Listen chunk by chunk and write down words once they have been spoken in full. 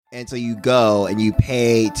And so you go and you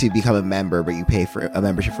pay to become a member, but you pay for a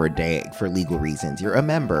membership for a day for legal reasons. You're a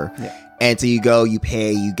member. Yeah. And so you go, you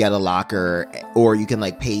pay, you get a locker, or you can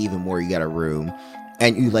like pay even more, you get a room.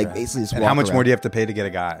 And you like basically just walk how much around. more do you have to pay to get a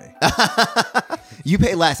guy? You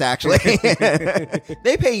pay less, actually.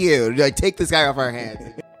 They pay you. Like, take this guy off our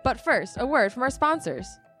hands. But first, a word from our sponsors.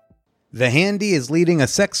 The Handy is leading a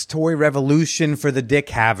sex toy revolution for the dick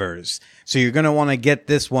havers. So you're going to want to get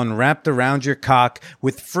this one wrapped around your cock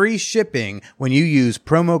with free shipping when you use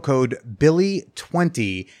promo code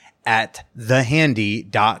Billy20 at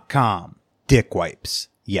thehandy.com. Dick wipes.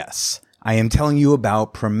 Yes, I am telling you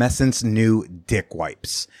about Promescent's new dick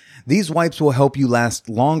wipes. These wipes will help you last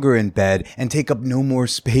longer in bed and take up no more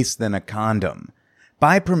space than a condom.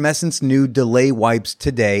 Buy Promescent's new delay wipes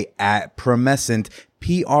today at Promescent,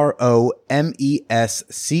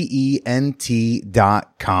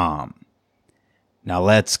 PROMESCENT.com. Now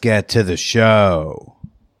let's get to the show.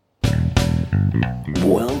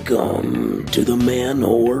 Welcome to the Man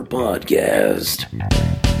Whore Podcast.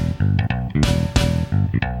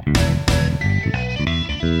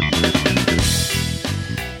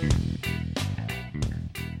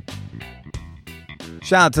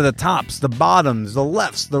 Shout out to the tops, the bottoms, the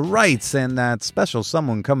lefts, the rights, and that special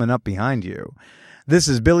someone coming up behind you. This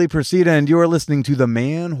is Billy Persida, and you are listening to the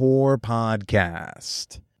Man Whore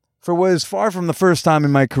Podcast. For what is far from the first time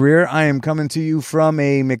in my career, I am coming to you from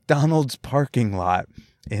a McDonald's parking lot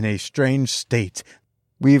in a strange state.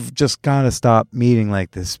 We've just got to stop meeting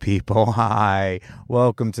like this, people. Hi,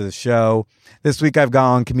 welcome to the show. This week I've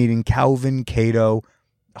got on comedian Calvin Cato.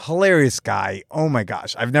 Hilarious guy. Oh my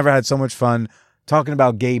gosh, I've never had so much fun talking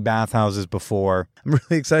about gay bathhouses before. I'm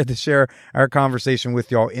really excited to share our conversation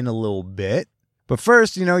with y'all in a little bit. But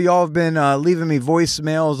first, y'all have been leaving me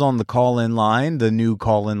voicemails on the call-in line, the new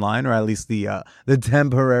call-in line, or at least the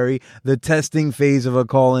testing phase of a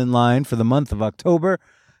call-in line for the month of October.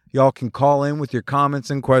 Y'all can call in with your comments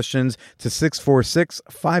and questions to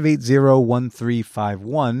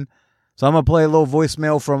 646-580-1351. So I'm going to play a little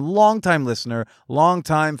voicemail from longtime listener,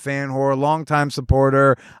 longtime fan whore, longtime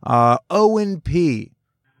supporter, Owen P.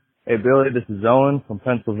 Hey, Billy, this is Owen from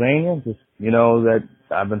Pennsylvania. Just, that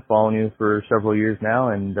I've been following you for several years now,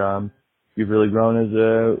 and you've really grown as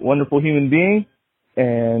a wonderful human being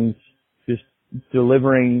and just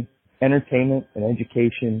delivering entertainment and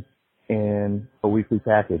education in a weekly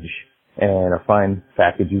package, and a fine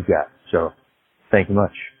package you've got. So thank you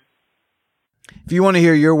much. If you want to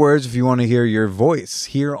hear your words, if you want to hear your voice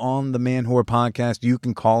here on the Man Whore Podcast, you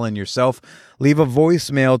can call in yourself. Leave a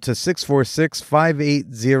voicemail to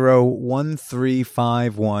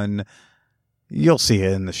 646-580-1351. You'll see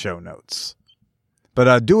it in the show notes.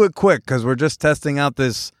 But do it quick, because we're just testing out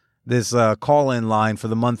this call-in line for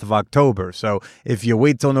the month of October. So if you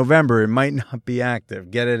wait till November, it might not be active.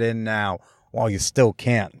 Get it in now while you still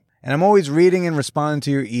can. And I'm always reading and responding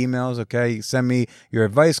to your emails, okay? You send me your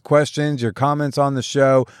advice, questions, your comments on the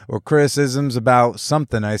show, or criticisms about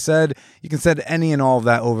something I said. You can send any and all of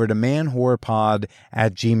that over to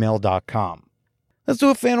manwhorepod@gmail.com. Let's do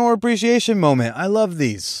a fan whore appreciation moment. I love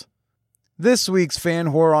these. This week's fan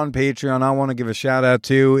whore on Patreon I want to give a shout out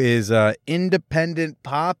to is Independent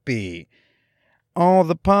Poppy. All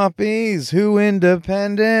the poppies who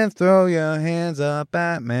independent, throw your hands up,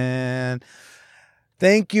 Batman.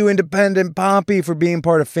 Thank you, Independent Poppy, for being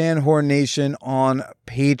part of Fan Whore Nation on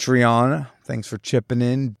Patreon. Thanks for chipping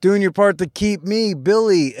in, doing your part to keep me,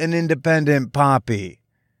 Billy, an Independent Poppy.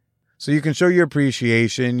 So you can show your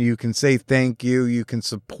appreciation, you can say thank you, you can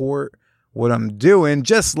support what I'm doing,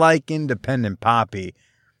 just like Independent Poppy,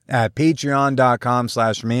 at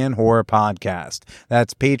patreon.com/manwhorepodcast.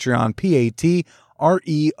 That's Patreon,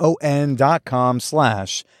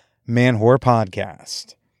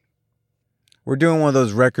 patreon.com/manwhorepodcast. We're doing one of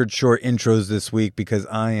those record short intros this week because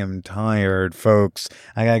I am tired, folks.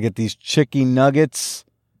 I got to get these chicken nuggets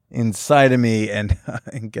inside of me and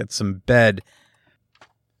get some bed.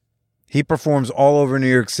 He performs all over New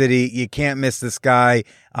York City. You can't miss this guy.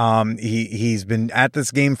 He's been at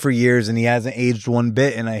this game for years and he hasn't aged one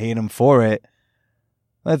bit, and I hate him for it.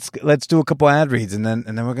 Let's do a couple ad reads and then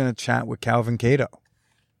we're going to chat with Calvin Cato.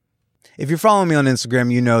 If you're following me on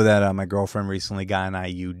Instagram, you know that my girlfriend recently got an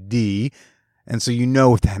IUD. And so you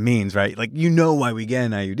know what that means, right? Like, you know why we get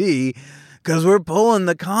an IUD. Because we're pulling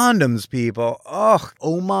the condoms, people.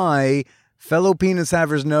 Oh my. Fellow penis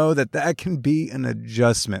havers know that can be an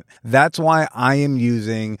adjustment. That's why I am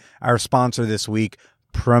using our sponsor this week,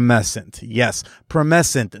 Promescent. Yes,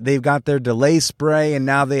 Promescent. They've got their delay spray, and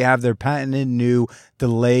now they have their patented new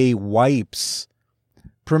delay wipes.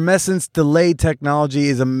 Promescent's delay technology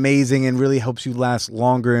is amazing and really helps you last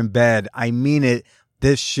longer in bed. I mean it.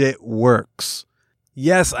 This shit works.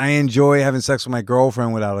 Yes, I enjoy having sex with my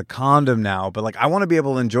girlfriend without a condom now, but like I want to be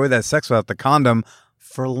able to enjoy that sex without the condom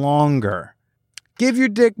for longer. Give your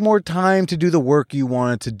dick more time to do the work you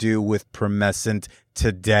want it to do with Promescent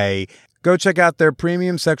today. Go check out their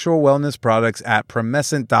premium sexual wellness products at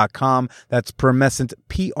Promescent.com. That's Promescent,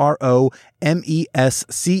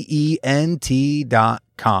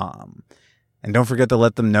 Promescent.com. And don't forget to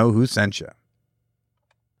let them know who sent you.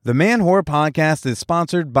 The Man Whore Podcast is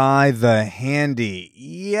sponsored by The Handy.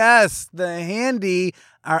 Yes, The Handy,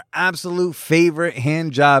 our absolute favorite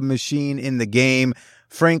hand job machine in the game.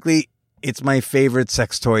 Frankly, it's my favorite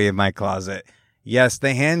sex toy in my closet. Yes,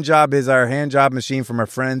 the hand job is our hand job machine from our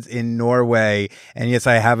friends in Norway. And yes,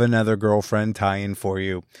 I have another girlfriend tie-in for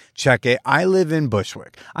you. Check it. I live in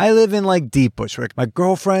Bushwick. I live in like deep Bushwick. My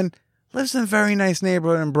girlfriend lives in a very nice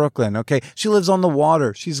neighborhood in Brooklyn. Okay. She lives on the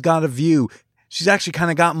water. She's got a view. She's actually kind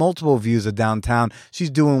of got multiple views of downtown. She's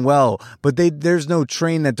doing well, but there's no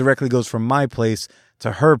train that directly goes from my place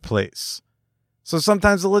to her place. So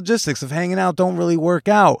sometimes the logistics of hanging out don't really work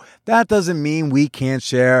out. That doesn't mean we can't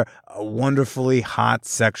share a wonderfully hot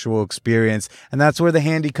sexual experience. And that's where the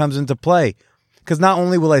Handy comes into play. Because not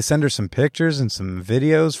only will I send her some pictures and some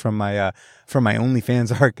videos from my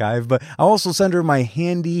OnlyFans archive, but I'll also send her my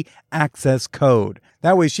Handy access code.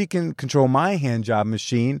 That way she can control my hand job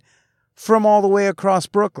machine from all the way across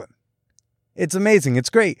Brooklyn. It's amazing. It's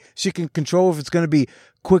great. She can control if it's going to be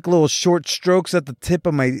quick little short strokes at the tip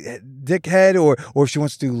of my dick head or if she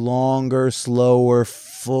wants to do longer, slower,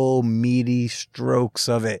 full, meaty strokes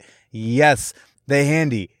of it. Yes, the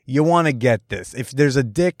Handy. You want to get this. If there's a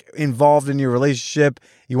dick involved in your relationship,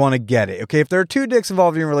 you want to get it. Okay, if there are two dicks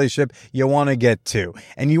involved in your relationship, you want to get two.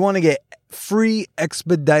 And you want to get free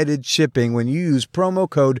expedited shipping when you use promo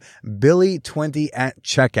code Billy20 at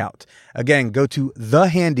checkout. Again, go to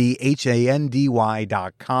thehandy,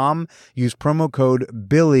 HANDY.com. Use promo code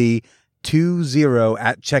Billy20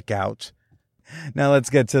 at checkout. Now let's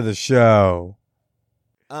get to the show.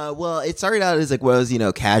 Well, it started out as like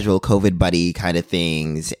casual COVID buddy kind of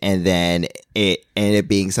things, and then it ended up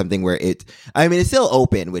being something where it's still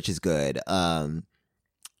open, which is good.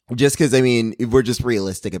 Just because, we're just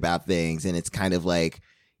realistic about things, and it's kind of like,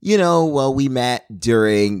 we met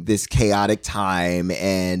during this chaotic time,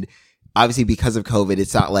 and obviously because of COVID,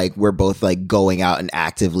 it's not like we're both like going out and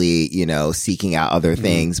actively, seeking out other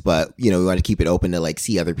things, but, we want to keep it open to like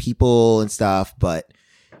see other people and stuff, but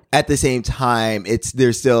at the same time,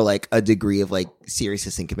 there's still like a degree of like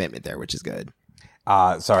seriousness and commitment there, which is good.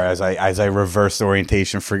 Sorry, as I reversed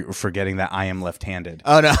orientation, forgetting that I am left-handed.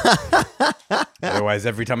 Oh no! Otherwise,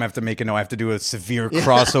 every time I have to make a note, I have to do a severe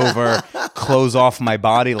crossover, close off my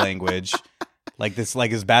body language. Like this, like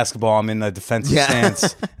his basketball, I'm in the defensive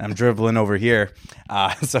stance. And I'm dribbling over here.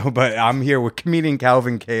 But I'm here with comedian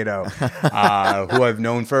Calvin Cato, who I've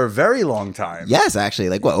known for a very long time. Yes, actually,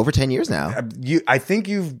 like over 10 years now. I think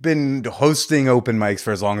you've been hosting open mics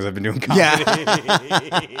for as long as I've been doing comedy.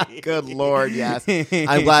 Yeah. Good Lord, yes.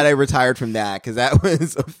 I'm glad I retired from that because that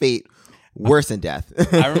was a fate worse than death.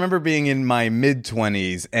 I remember being in my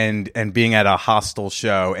mid-20s and being at a hostel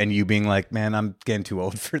show and you being like, man, I'm getting too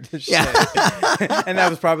old for this shit. And that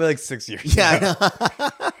was probably like 6 years ago.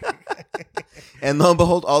 And lo and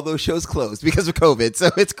behold, all those shows closed because of COVID. So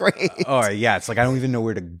it's great. Oh, yeah. It's like I don't even know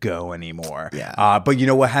where to go anymore. Yeah. But you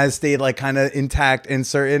know what has stayed like kind of intact and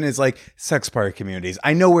certain is like sex party communities.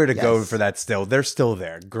 I know where to go for that still. They're still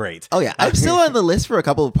there. Great. Oh, yeah. I'm still on the list for a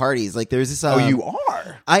couple of parties. Like there's this. Oh, you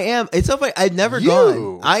are? I am. It's so funny. I've never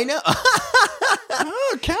gone. I know.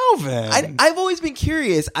 Oh, Calvin. I've always been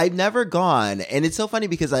curious. I've never gone. And it's so funny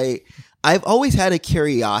because I've always had a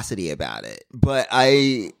curiosity about it. But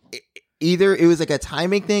either it was like a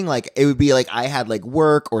timing thing, like it would be like I had like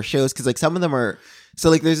work or shows because like some of them are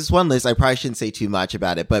so like there's this one list. I probably shouldn't say too much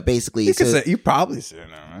about it, but basically you probably should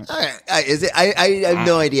know, right? Is it? I have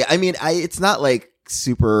no idea. It's not like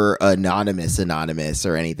super anonymous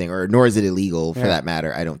or anything, or nor is it illegal for that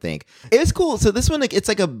matter. I don't think it's cool. So this one, like, it's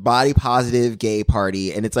like a body positive gay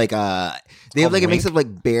party, and it's like they have like a mix of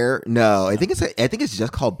like bear. No, I think it's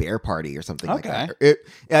just called Bear Party or something like that.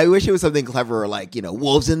 I wish it was something clever, like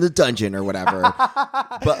wolves in the dungeon or whatever.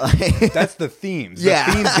 But like, that's the themes. The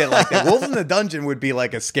themes get like that. Wolves in the dungeon would be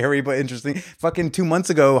like a scary but interesting. Fucking 2 months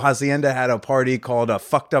ago, Hacienda had a party called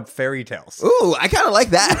Fucked Up Fairy Tales. Ooh, I kind of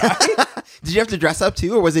like that. Right? Did you have to dress up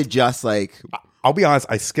too, or was it just like? I'll be honest,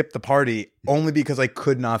 I skipped the party only because I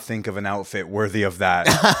could not think of an outfit worthy of that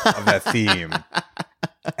theme.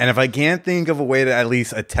 And if I can't think of a way to at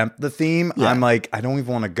least attempt the theme, I'm like, I don't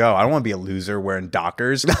even want to go. I don't want to be a loser wearing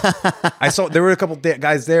Dockers. I saw there were a couple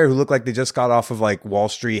guys there who looked like they just got off of like Wall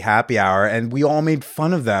Street happy hour, and we all made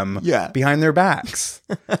fun of them behind their backs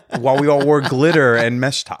while we all wore glitter and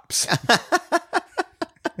mesh tops.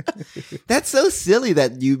 That's so silly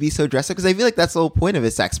that you'd be so dressed up, because I feel like that's the whole point of a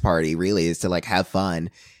sex party, really, is to like have fun.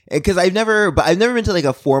 Because I've never been to like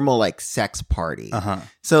a formal like sex party.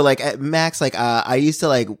 So like at Max, like I used to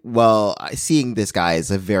like, well, seeing this guy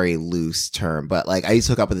is a very loose term, but like I used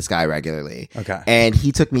to hook up with this guy regularly. Okay. And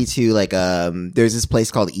he took me to like there's this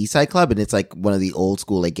place called Eastside Club, and it's like one of the old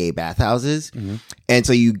school like gay bathhouses. And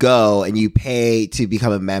so you go and you pay to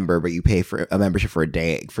become a member, but you pay for a membership for a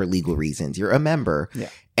day for legal reasons. You're a member. Yeah.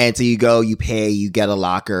 And so you go, you pay, you get a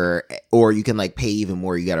locker, or you can like pay even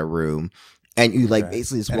more, you get a room. And you like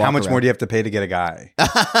basically just walk how much around. more do you have to pay to get a guy?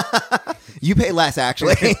 You pay less,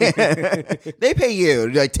 actually. They pay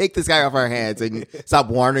you to like take this guy off our hands and stop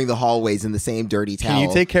wandering the hallways in the same dirty towel. Can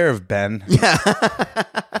you take care of Ben? Yeah.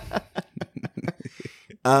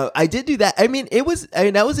 I did do that. I mean,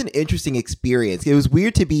 that was an interesting experience. It was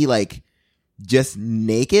weird to be like just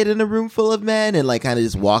naked in a room full of men and like kind of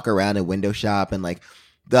just walk around and window shop, and like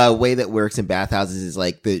the way that works in bathhouses is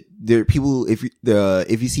like there are people, if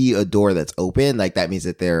you see a door that's open, like that means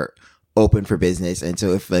that they're open for business. And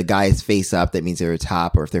so if the guy is face up, that means they're a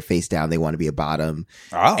top, or if they're face down, they want to be a bottom.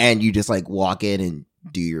 And you just like walk in and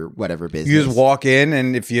do your whatever business. You just walk in,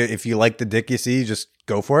 and if you like the dick you see, you just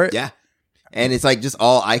go for it. Yeah. And it's like just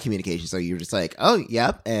all eye communication. So you're just like, oh,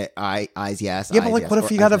 yep, eyes yes. Yeah, but like, yes, what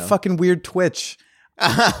if you got a fucking weird twitch?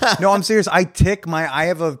 No, I'm serious. I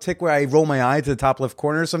have a tick where I roll my eye to the top left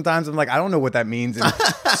corner sometimes. I'm like, I don't know what that means in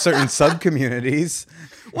certain sub-communities.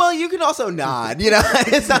 Well, you can also nod, you know?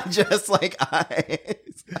 It's not just like eyes.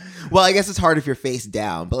 Well, I guess it's hard if you're face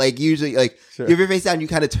down, but like usually like if you're face down, you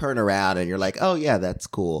kind of turn around and you're like, oh yeah, that's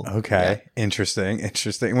cool. Okay. Yeah.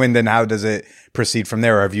 Interesting. Then how does it proceed from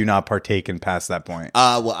there, or have you not partaken past that point?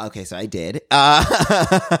 Well, okay, so I did.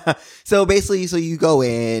 So basically, so you go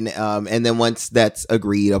in, and then once that's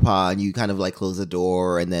agreed upon, you kind of like close the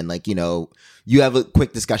door, and then like, you know, you have a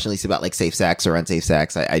quick discussion at least about like safe sex or unsafe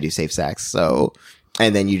sex. I do safe sex. So,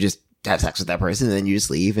 and then you just have sex with that person, and then you just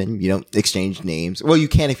leave, and you don't exchange names. Well, you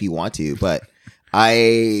can if you want to, but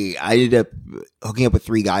I ended up hooking up with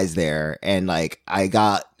 3 guys there, and like I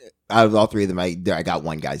got out of all 3 of them, I got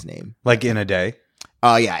one guy's name. Like in a day?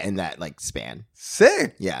 Oh yeah, in that like span.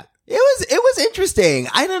 Sick. Yeah, it was interesting.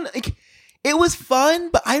 I don't like. It was fun,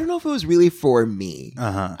 but I don't know if it was really for me.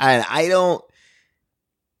 And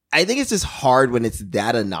I think it's just hard when it's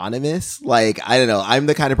that anonymous. Like, I don't know. I'm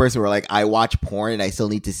the kind of person where like I watch porn and I still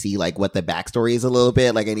need to see like what the backstory is a little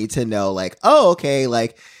bit. Like I need to know like, oh, okay,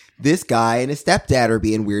 like this guy and his stepdad are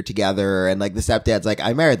being weird together. And like the stepdad's like,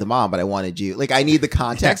 I married the mom, but I wanted you. Like I need the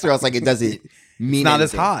context or else like it doesn't mean not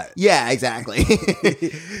anything. as hot. Yeah, exactly.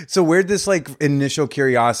 So where'd this like initial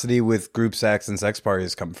curiosity with group sex and sex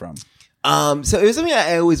parties come from? So it was something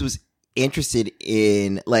I always was interested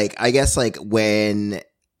in. Like, I guess like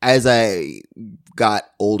as I got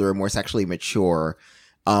older, more sexually mature,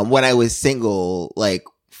 when I was single, like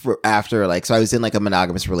so I was in like a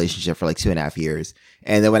monogamous relationship for like 2.5 years.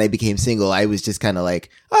 And then when I became single, I was just kind of like,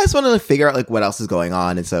 I just wanted to figure out like what else is going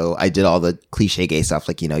on. And so I did all the cliche gay stuff.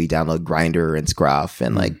 Like, you know, you download Grindr and Scruff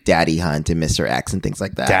and like Daddy Hunt and Mr. X and things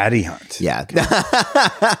like that. Daddy Hunt. Yeah.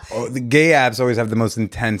 The gay apps always have the most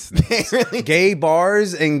intense names. Really? Gay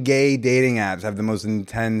bars and gay dating apps have the most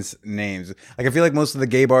intense names. Like I feel like most of the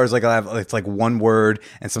gay bars like it's like one word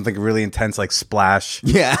and something really intense like Splash.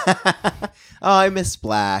 Yeah. Oh, I miss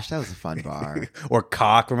Splash. That was a fun bar. Or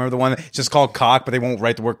Cock. Remember the one? It's just called Cock, but they won't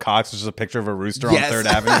write the word Cock. So it's just a picture of a rooster on 3rd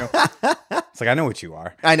Avenue. It's like, I know what you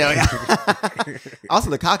are. I know. Yeah.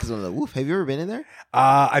 Also, the Cock is one of the woof. Have you ever been in there?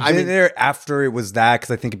 I've been there after it was that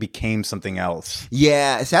because I think it became something else.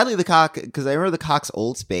 Yeah. Sadly, the Cock, because I remember the Cock's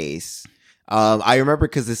old space. I remember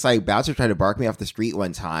because this like bouncer tried to bark me off the street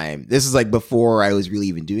one time. This is like before I was really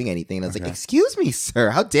even doing anything. And I was like, excuse me, sir,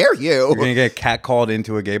 how dare you? You're going to get catcalled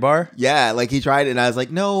into a gay bar? Yeah, like he tried it and I was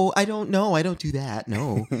like, no, I don't do that.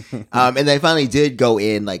 No. And then I finally did go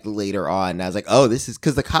in like later on and I was like, oh, this is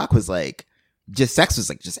because the Cock was like, just sex was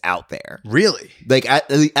like just out there. Really? Like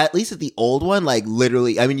at least at the old one, like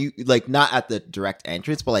literally, I mean, you like not at the direct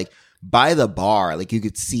entrance, but like by the bar, like you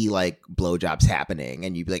could see like blowjobs happening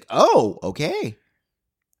and you'd be like, oh, okay.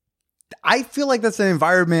 I feel like that's an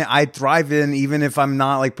environment I thrive in, even if I'm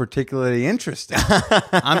not like particularly interested.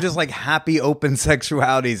 I'm just like happy open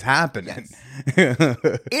sexuality is happening.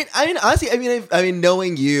 Yes. Honestly, I mean,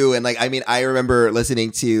 knowing you and like, I mean, I remember listening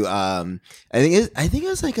to, I think it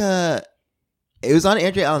was like It was on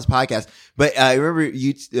Andrea Allen's podcast, but I remember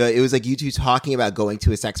it was like you two talking about going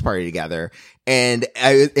to a sex party together. And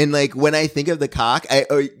like when I think of the cock,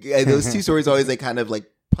 those two stories always like kind of like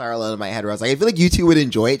parallel in my head where I was like, I feel like you two would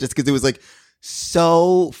enjoy it just because it was like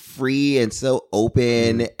so free and so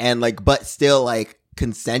open and like, but still like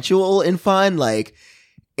consensual and fun, like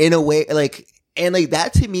in a way, like, and like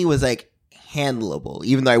that to me was like handleable,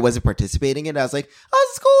 even though I wasn't participating in it. I was like, oh,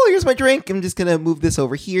 this is cool. Here's my drink. I'm just gonna move this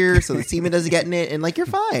over here so the semen doesn't get in it, and like you're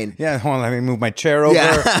fine. Yeah, hold on, let me move my chair over,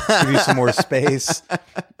 give you some more space.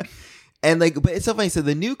 And like, but it's so funny. So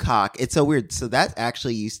the new cock, it's so weird. So that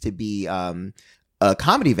actually used to be a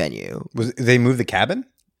comedy venue. They moved the cabin?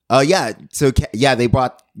 Oh yeah. So yeah, they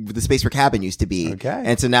brought the space where cabin used to be. Okay.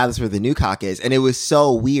 And so now that's where the new cock is, and it was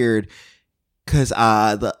so weird. Because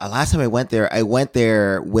the last time I went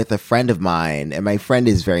there with a friend of mine, and my friend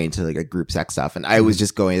is very into like a group sex stuff, and I was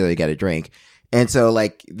just going there to get a drink. And so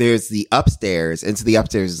like there's the upstairs, and so the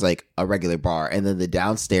upstairs is like a regular bar, and then the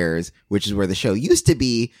downstairs, which is where the show used to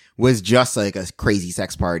be, was just like a crazy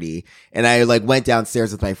sex party. And I like went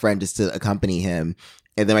downstairs with my friend just to accompany him,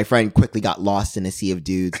 and then my friend quickly got lost in a sea of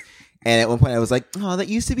dudes. And at one point I was like, oh, that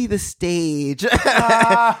used to be the stage. And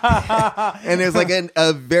there's like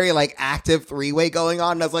a very like active three-way going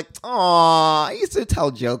on. And I was like, oh, I used to tell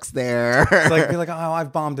jokes there. It's like, you're like, oh,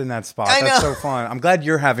 I've bombed in that spot. That's so fun. I'm glad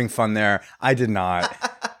you're having fun there. I did not.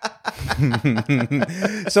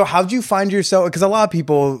 So how'd you find yourself? Because a lot of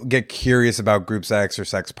people get curious about group sex or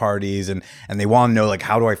sex parties, and they want to know, like,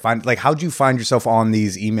 how'd you find yourself on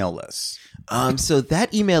these email lists? So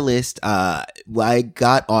that email list, I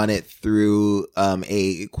got on it through,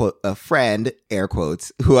 a friend, air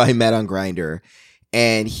quotes, who I met on Grindr,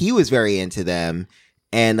 and he was very into them.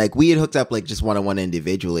 And like we had hooked up like just one-on-one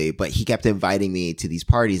individually, but he kept inviting me to these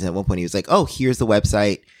parties. And at one point he was like, oh, here's the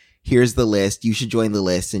website. Here's the list. You should join the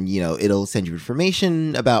list. And, you know, it'll send you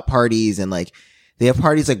information about parties, and like, they have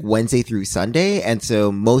parties like Wednesday through Sunday. And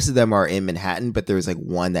so most of them are in Manhattan, but there's like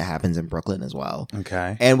one that happens in Brooklyn as well.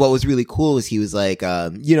 Okay. And what was really cool is he was like,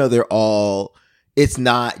 you know, it's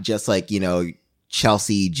not just like, you know,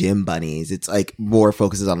 Chelsea gym bunnies. It's like more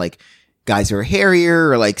focuses on like guys who are hairier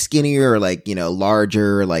or like skinnier or like, you know,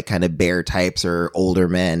 larger, like kind of bear types or older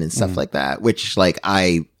men and stuff like that, which like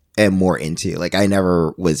I am more into. Like I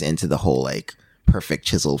never was into the whole like perfect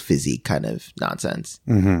chiseled physique kind of nonsense.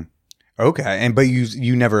 Mm-hmm. Okay. But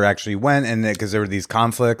you never actually went, and because there were these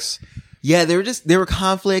conflicts. Yeah, there were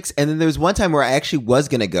conflicts. And then there was one time where I actually was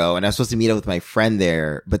going to go, and I was supposed to meet up with my friend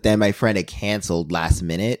there, but then my friend had canceled last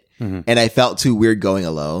minute, and I felt too weird going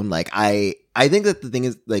alone. Like I think that the thing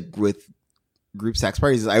is like with group sex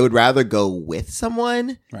parties is I would rather go with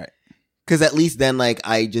someone. Right. Cause at least then like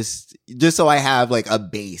I just so I have like a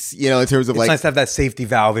base, you know, in terms of it's nice to have that safety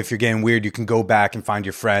valve. If you're getting weird, you can go back and find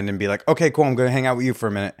your friend and be like, okay, cool, I'm going to hang out with you for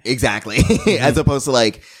a minute. Exactly. As opposed to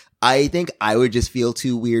like, I think I would just feel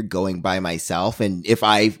too weird going by myself. And if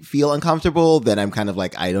I feel uncomfortable, then I'm kind of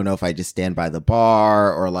like, I don't know if I just stand by the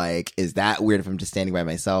bar, or like, is that weird if I'm just standing by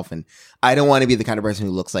myself? And I don't want to be the kind of person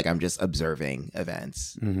who looks like I'm just observing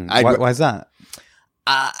events. Why is that?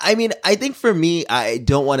 I mean, I think for me, I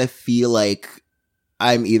don't want to feel like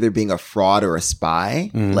I'm either being a fraud or a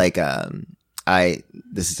spy. Like,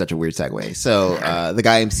 this is such a weird segue. So, the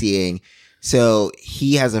guy I'm seeing, so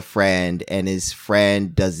he has a friend, and his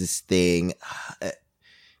friend does this thing.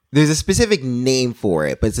 There's a specific name for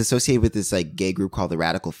it, but it's associated with this like gay group called the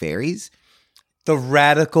Radical Fairies. The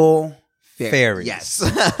Radical Fairies. Yes.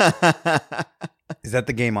 Is that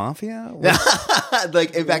the gay mafia?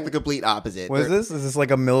 Like, in fact, the complete opposite. What is this? Is this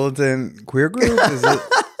like a militant queer group? Is it?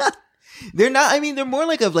 They're not. I mean, they're more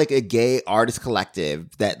like a gay artist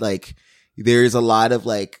collective that like. There's a lot of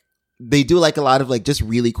like. They do like a lot of like just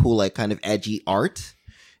really cool like kind of edgy art.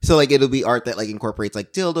 So like it'll be art that like incorporates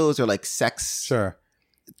like dildos or like sex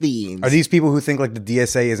themes. Are these people who think like the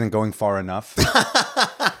DSA isn't going far enough?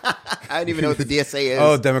 I don't even know what the DSA is.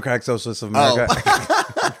 Oh, Democratic Socialists of America.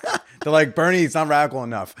 They're like, Bernie, it's not radical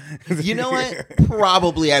enough. You know what?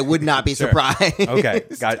 Probably I would not be surprised. Okay.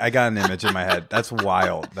 I got an image in my head. That's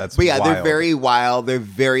wild. But yeah, wild. They're very wild. They're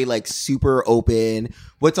very like super open.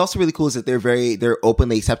 What's also really cool is that they're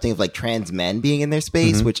openly accepting of like trans men being in their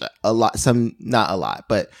space, which not a lot,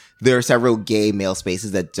 but there are several gay male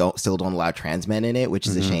spaces that still don't allow trans men in it, which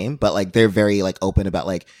is a shame. But like they're very like open about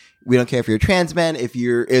like, we don't care if you're a trans man, if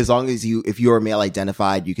you're male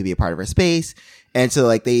identified, you can be a part of our space. And so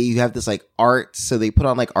like you have this like art, so they put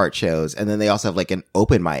on like art shows, and then they also have like an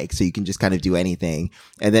open mic, so you can just kind of do anything.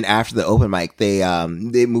 And then after the open mic, they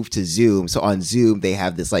move to Zoom. So on Zoom, they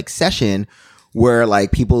have this like session where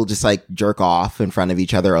like people just like jerk off in front of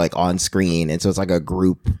each other, like on screen. And so it's like a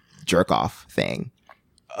group jerk off thing.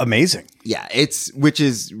 Amazing. Yeah, which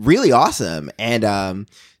is really awesome. And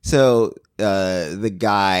so the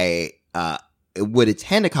guy would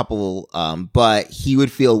attend a couple, but he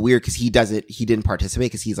would feel weird because he didn't participate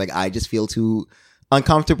because he's like, I just feel too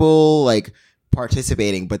uncomfortable like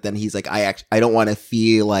participating. But then he's like, I don't want to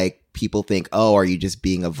feel like people think, oh, are you just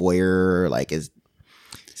being a voyeur? Like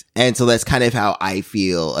and so that's kind of how I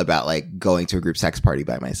feel about like going to a group sex party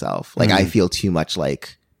by myself. Like I feel too much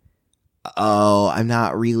like, oh, I'm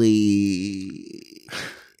not really,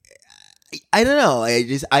 I don't know.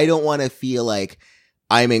 I don't want to feel like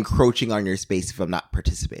I'm encroaching on your space if I'm not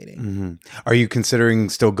participating. Mm-hmm. Are you considering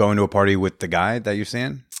still going to a party with the guy that you're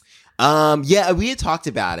seeing? Yeah, we had talked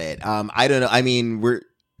about it. I don't know. I mean, we're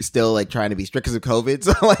still like trying to be strict because of COVID.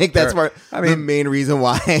 So like that's the main reason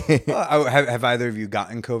why. Have either of you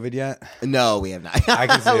gotten COVID yet? No, we have not. I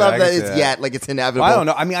love that it's yet like it's inevitable. Well, I don't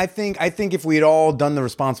know. I mean, I think if we had all done the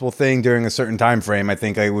responsible thing during a certain time frame, I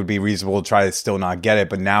think it would be reasonable to try to still not get it.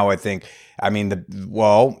 But now I think, I mean,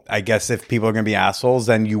 I guess if people are going to be assholes,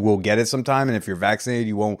 then you will get it sometime. And if you're vaccinated,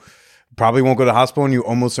 you probably won't go to the hospital and you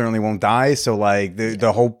almost certainly won't die. So like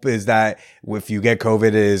the hope is that if you get COVID,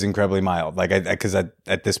 it is incredibly mild. Like, cause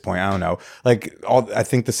at this point, I don't know, like I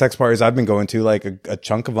think the sex parties I've been going to, like a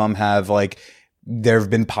chunk of them have like, there have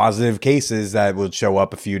been positive cases that will show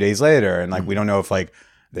up a few days later. And like, we don't know if like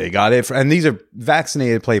they got it. And these are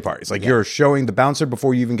vaccinated play parties. Like you're showing the bouncer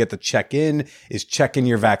before you even get to check in is checking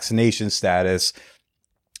your vaccination status.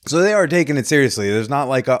 So they are taking it seriously. There's not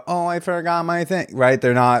like oh, I forgot my thing, right?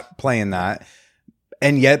 They're not playing that.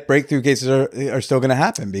 And yet breakthrough cases are still going to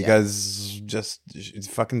happen because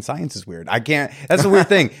fucking science is weird. I can't, that's the weird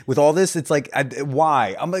thing with all this. It's like,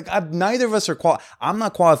 why? I'm like, neither of us are I'm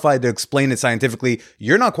not qualified to explain it scientifically.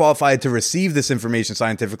 You're not qualified to receive this information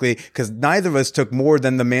scientifically because neither of us took more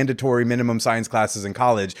than the mandatory minimum science classes in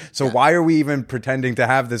college. So why are we even pretending to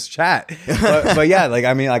have this chat? But yeah, like,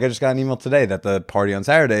 I mean, like I just got an email today that the party on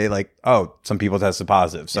Saturday, like, oh, some people tested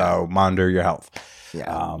positive. So monitor your health.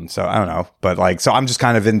 Yeah. So I don't know, but like, so I'm just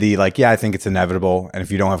kind of in the like, yeah, I think it's inevitable. And if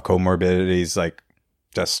you don't have comorbidities, like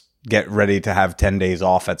just get ready to have 10 days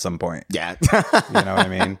off at some point. Yeah. You know what I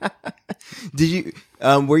mean? Did you,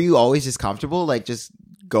 were you always just comfortable? Like just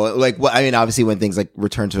go like, well, I mean, obviously when things like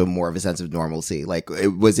return to more of a sense of normalcy, like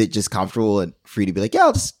was it just comfortable and for you to be like, yeah,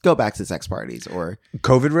 I'll just go back to sex parties or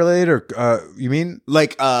COVID related or, you mean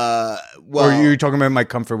like, well, or are you talking about my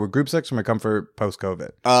comfort with group sex or my comfort post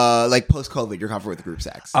COVID? Like post COVID, you're comfortable with group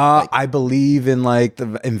sex. I believe in like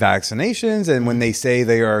in vaccinations and when they say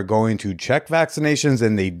they are going to check vaccinations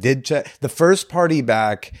and they did check the first party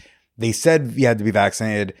back, they said you had to be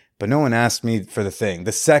vaccinated. But no one asked me for the thing.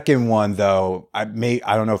 The second one, though, I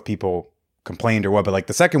don't know if people complained or what, but like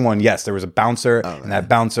the second one, yes, there was a bouncer, and that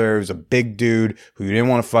bouncer was a big dude who you didn't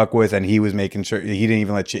want to fuck with, and he was making sure he didn't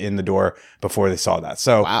even let you in the door before they saw that.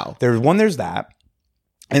 So there's that.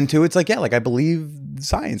 And two, it's like, yeah, like I believe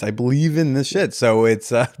science. I believe in this shit. So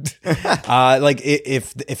it's like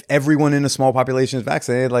if everyone in a small population is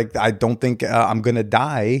vaccinated, like I don't think I'm going to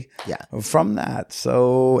die from that.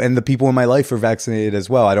 So, and the people in my life are vaccinated as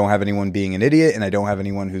well. I don't have anyone being an idiot and I don't have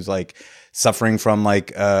anyone who's like suffering from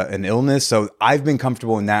like an illness. So I've been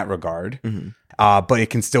comfortable in that regard. Mm-hmm. But it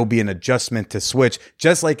can still be an adjustment to switch,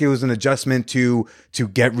 just like it was an adjustment to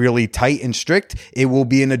get really tight and strict. It will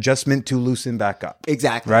be an adjustment to loosen back up.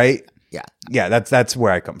 Exactly. Right? Yeah. That's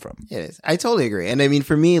where I come from. It is. I totally agree. And I mean,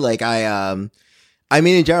 for me, like I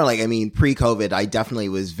mean, in general, like, I mean, pre-COVID, I definitely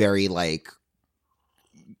was very like,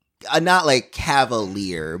 not like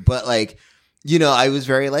cavalier, but like, you know, I was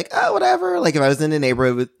very like, oh, whatever. Like if I was in a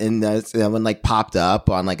neighborhood and someone like popped up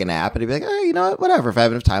on like an app and I'd be like, oh, you know what, whatever. If I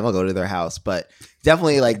have enough time, I'll go to their house. But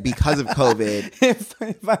definitely like because of COVID.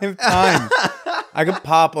 if I have time, I could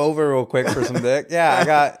pop over real quick for some dick.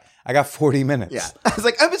 Yeah, I got 40 minutes. Yeah. I was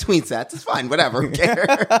like, I'm between sets. It's fine. Whatever. Who cares?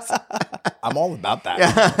 I'm all about that.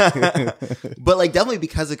 Yeah. But like definitely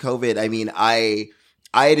because of COVID, I mean, I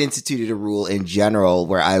had instituted a rule in general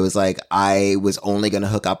where I was like, I was only going to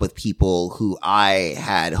hook up with people who I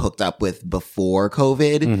had hooked up with before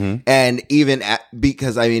COVID. Mm-hmm. And even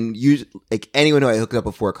because I mean, like anyone who I hooked up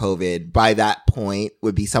before COVID by that point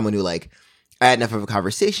would be someone who like I had enough of a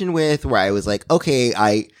conversation with where I was like, okay,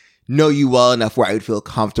 I know you well enough where I would feel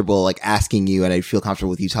comfortable like asking you and I'd feel comfortable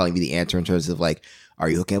with you telling me the answer in terms of like, are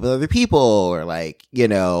you hooking up with other people or like, you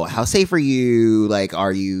know, how safe are you? Like,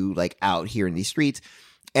 are you like out here in these streets?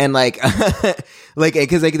 And like, like,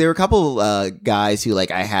 cause like there were a couple, guys who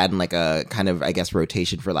like I had in like a kind of, I guess,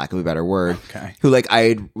 rotation for lack of a better word, who like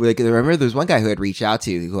I remember there's one guy who had reached out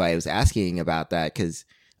to who I was asking about that. Cause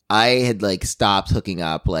I had like stopped hooking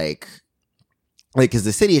up like like, because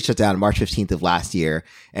the city had shut down March 15th of last year.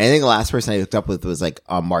 And I think the last person I hooked up with was like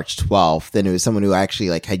on March 12th. And it was someone who I actually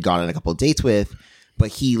like had gone on a couple of dates with, but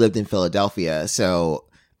he lived in Philadelphia. So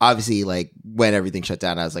obviously, like, when everything shut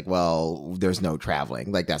down, I was like, well, there's no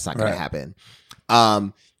traveling. Like, that's not going to happen.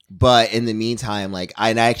 But in the meantime, like,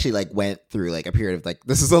 I actually like went through like a period of like,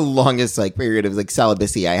 this is the longest like period of like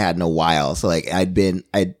celibacy I had in a while. So like I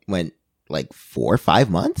went like 4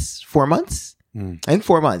 months. I think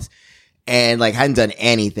 4 months. And like hadn't done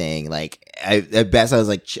anything. Like at best I was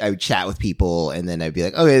like, I would chat with people and then I'd be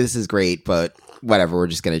like, okay, this is great, but whatever, we're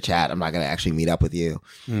just going to chat. I'm not going to actually meet up with you.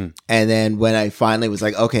 And then when I finally was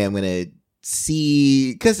like, okay, I'm going to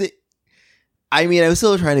see, I was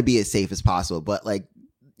still trying to be as safe as possible, but like,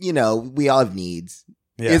 you know, we all have needs.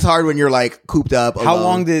 Yeah. It's hard when you're like cooped up alone. How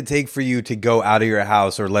long did it take for you to go out of your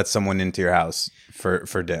house or let someone into your house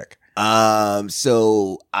for dick?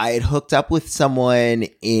 So I had hooked up with someone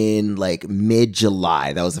in like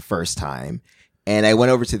mid-July. That was the first time. And I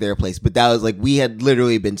went over to their place, but that was like, we had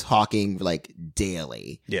literally been talking like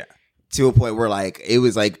daily. Yeah. To a point where like, it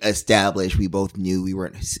was like established. We both knew we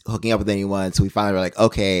weren't hooking up with anyone. So we finally were like,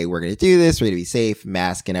 okay, we're going to do this. We're going to be safe,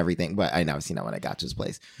 mask and everything. But I never seen that when I got to his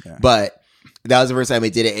place. Yeah. But that was the first time I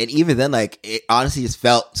did it. And even then, like, it honestly just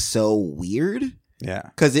felt so weird. Yeah.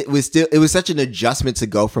 Cause it was such an adjustment to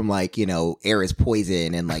go from like, you know, air is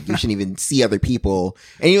poison and like you shouldn't even see other people.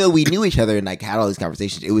 And even though we knew each other and like had all these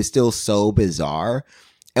conversations, it was still so bizarre.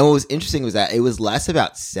 And what was interesting was that it was less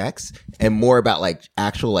about sex and more about like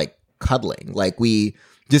actual like cuddling. Like we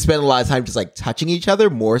just spent a lot of time just like touching each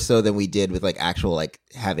other more so than we did with like actual like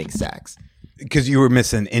having sex. Because you were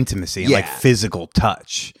missing intimacy and like physical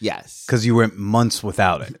touch. Yes. Because you went months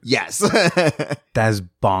without it. Yes. That's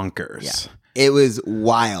bonkers. Yeah. It was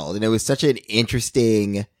wild. And it was such an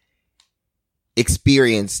interesting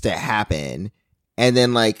experience to happen. And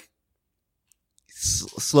then like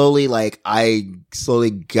slowly, like I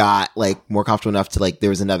slowly got like more comfortable enough to like, there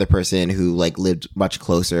was another person who like lived much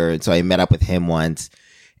closer. And so I met up with him once.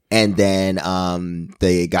 And then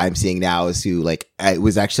the guy I'm seeing now is who like it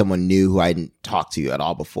was actually someone new who I hadn't talked to at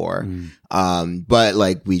all before. But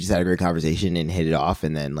like we just had a great conversation and hit it off,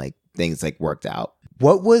 and then like things like worked out.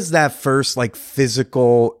 What was that first like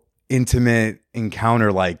physical intimate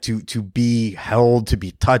encounter like, to be held, to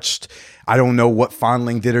be touched? I don't know what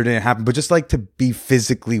fondling did or didn't happen, but just like to be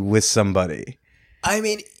physically with somebody. I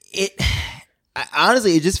mean,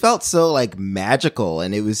 honestly, it just felt so like magical,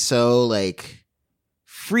 and it was so like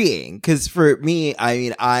freeing. Because for me, I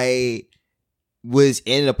mean, I was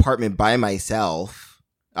in an apartment by myself.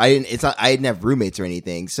 I didn't have roommates or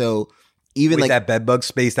anything. So even like that bed bug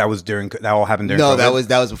space, that all happened during COVID? No,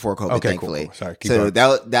 that was before COVID, okay, thankfully. Cool. Sorry, so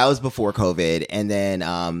that was before COVID. And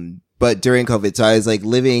then, but during COVID, so I was like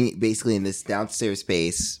living basically in this downstairs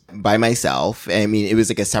space by myself. I mean, it was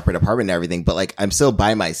like a separate apartment and everything, but like I'm still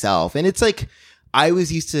by myself. And it's like, I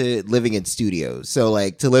was used to living in studios. So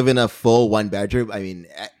like to live in a full 1 bedroom, I mean,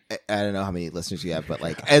 I don't know how many listeners you have, but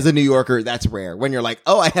like as a New Yorker, that's rare when you're like,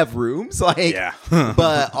 oh, I have rooms. Like, yeah.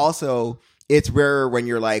 But also it's rare when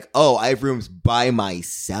you're like, oh, I have rooms by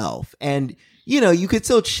myself. And, you know, you could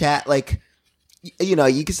still chat, like, you know,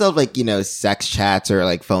 you can still have like, you know, sex chats or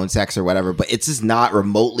like phone sex or whatever, but it's just not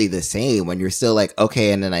remotely the same when you're still like,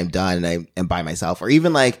 okay, and then I'm done and I am by myself. Or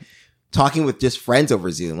even like talking with just friends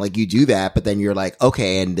over Zoom. Like you do that, but then you're like,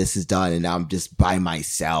 okay, and this is done and now I'm just by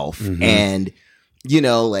myself. Mm-hmm. And, you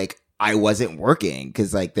know, like I wasn't working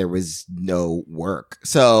because like there was no work.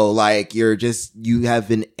 So like you have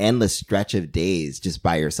an endless stretch of days just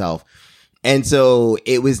by yourself. And so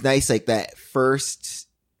it was nice, like that first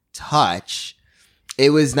touch. It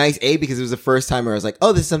was nice, because it was the first time where I was like,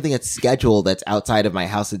 oh, this is something that's scheduled that's outside of my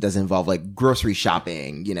house that doesn't involve like grocery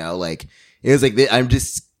shopping, you know, like it was like I'm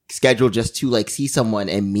just scheduled just to like see someone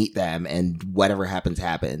and meet them and whatever happens,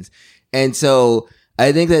 happens. And so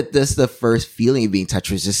I think that the first feeling of being touched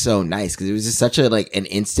was just so nice because it was just such a like an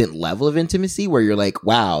instant level of intimacy where you're like,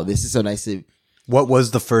 wow, this is so nice. What was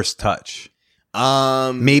the first touch?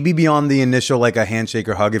 Maybe beyond the initial like a handshake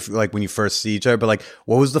or hug, if like when you first see each other, but like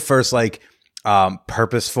what was the first like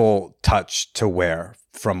purposeful touch to wear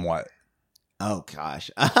from what? Oh gosh.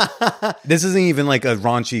 This isn't even like a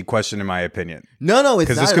raunchy question in my opinion. No, it's not.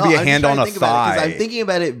 Because this could be a hand on a thigh. I'm thinking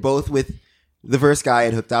about it both with the first guy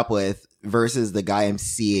I'd hooked up with versus the guy I'm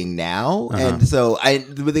seeing now. Uh-huh. And so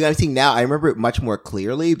with the guy I'm seeing now, I remember it much more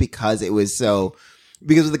clearly because with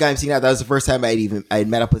the guy I'm seeing now, that was the first time I'd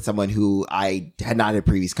met up with someone who I had not had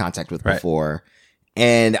previous contact with before.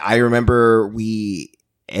 And I remember we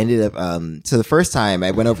ended up, so the first time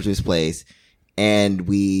I went over to his place and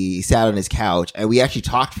we sat on his couch and we actually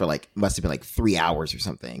talked for like, must have been like 3 hours or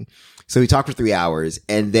something. So we talked for 3 hours,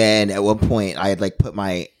 and then at one point I had like put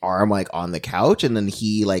my arm like on the couch, and then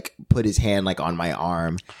he like put his hand like on my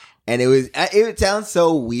arm, and it sounds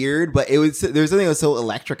so weird, but there's something that was so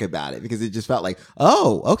electric about it because it just felt like,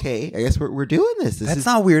 oh, okay, I guess we're doing this. That's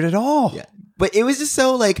not weird at all. Yeah. But it was just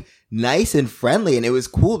so like nice and friendly, and it was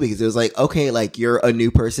cool because it was like, okay, like you're a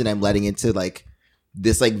new person I'm letting into like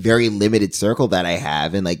this like very limited circle that I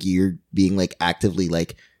have, and like you're being like actively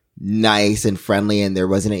like nice and friendly, and there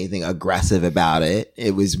wasn't anything aggressive about it.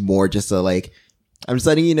 It was more just a like, I'm just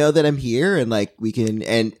letting you know that I'm here, and like we can,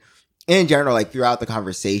 and in general, like throughout the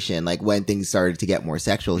conversation, like when things started to get more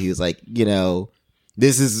sexual, he was like, you know,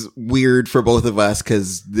 this is weird for both of us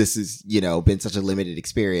because this is, you know, been such a limited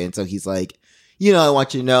experience. So he's like, you know, I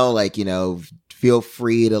want you to know, like, you know, feel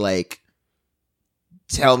free to like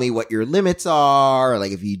tell me what your limits are, or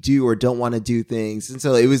like if you do or don't want to do things. And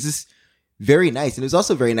so it was just very nice. And it was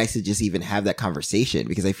also very nice to just even have that conversation,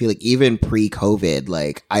 because I feel like even pre-COVID,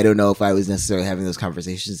 like, I don't know if I was necessarily having those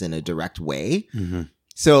conversations in a direct way. Mm-hmm.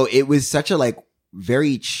 So it was such a like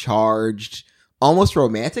very charged, almost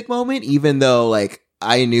romantic moment, even though like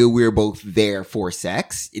I knew we were both there for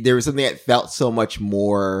sex. There was something that felt so much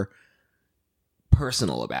more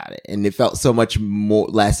personal about it. And it felt so much more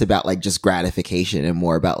less about like just gratification and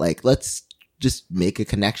more about like, let's just make a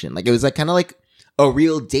connection. Like it was like kind of like a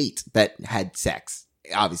real date that had sex,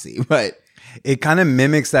 obviously, but it kind of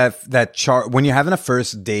mimics that chart when you're having a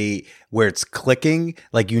first date where it's clicking,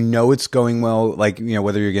 like, you know, it's going well, like, you know,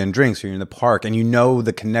 whether you're getting drinks or you're in the park, and you know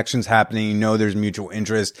the connection's happening, you know there's mutual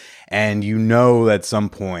interest, and you know at some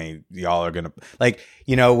point y'all are gonna, like,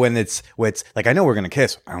 you know, when it's like, I know we're gonna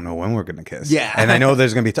kiss, I don't know when we're gonna kiss, yeah, and I know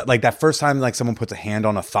there's gonna be like that first time like someone puts a hand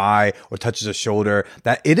on a thigh or touches a shoulder,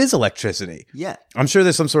 that it is electricity. Yeah, I'm sure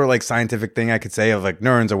there's some sort of like scientific thing I could say of like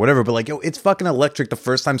neurons or whatever, but like, yo, it's fucking electric the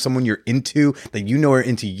first time someone you're into, that you know are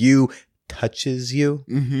into you, touches you.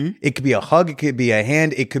 Mm-hmm. It could be a hug, it could be a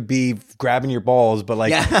hand, it could be grabbing your balls, but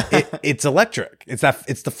like it's electric. It's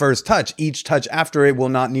the first touch. Each touch after it will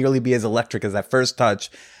not nearly be as electric as that first touch.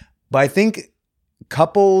 But I think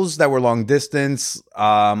couples that were long distance,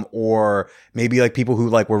 or maybe like people who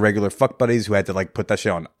like were regular fuck buddies who had to like put that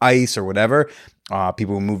shit on ice or whatever,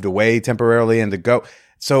 people who moved away temporarily and to go.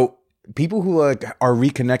 So people who are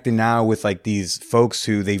reconnecting now with like these folks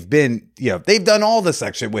who they've been, you know, they've done all the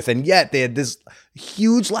sex shit with, and yet they had this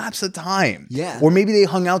huge lapse of time. Yeah. Or maybe they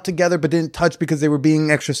hung out together but didn't touch because they were being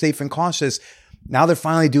extra safe and cautious. Now they're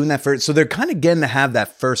finally doing that first. So they're kind of getting to have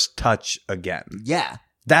that first touch again. Yeah.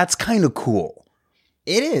 That's kind of cool.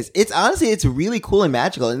 It is. It's honestly, it's really cool and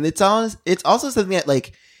magical. And it's also something that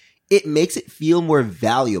like, it makes it feel more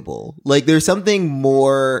valuable. Like there's something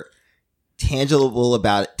more tangible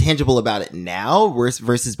about it now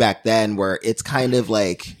versus back then, where it's kind of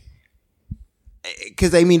like,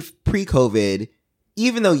 because I mean, pre-COVID,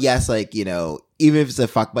 even though yes, like, you know, even if it's a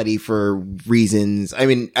fuck buddy for reasons, I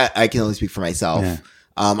mean, I can only speak for myself. Yeah.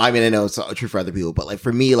 I mean, I know it's true for other people, but like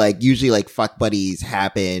for me, like usually like fuck buddies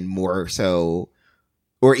happen more so,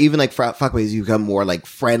 or even like fuck buddies, you become more like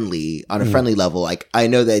friendly on a friendly level. Like I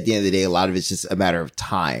know that at the end of the day, a lot of it's just a matter of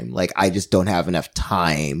time. Like I just don't have enough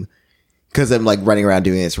time, because I'm like running around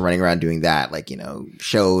doing this, running around doing that, like, you know,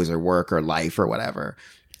 shows or work or life or whatever.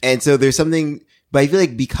 And so there's something, but I feel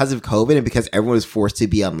like because of COVID and because everyone was forced to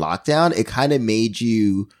be on lockdown, it kind of made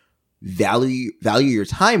you value your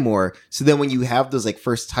time more. So then when you have those like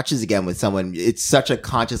first touches again with someone, it's such a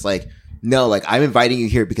conscious like, no, like I'm inviting you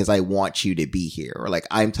here because I want you to be here, or like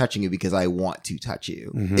I'm touching you because I want to touch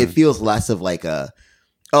you. Mm-hmm. It feels less of like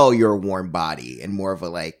oh, you're a warm body, and more of a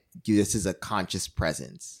like, this is a conscious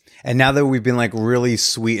presence. And now that we've been like really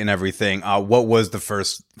sweet and everything, what was the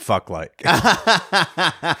first fuck like?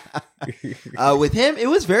 With him, it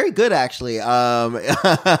was very good actually. It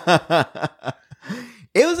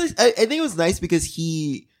was, I think it was nice because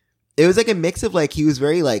it was like a mix of like, he was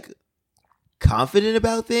very like confident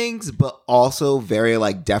about things, but also very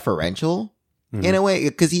like deferential in a way,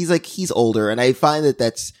 because he's older, and I find that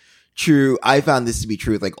that's true. I found this to be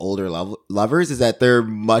true with like older lovers, is that they're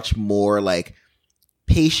much more like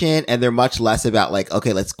patient, and they're much less about like,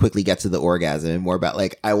 okay, let's quickly get to the orgasm, and more about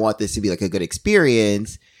like, I want this to be like a good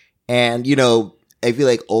experience. And, you know, I feel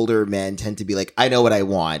like older men tend to be like, I know what I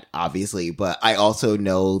want, obviously, but I also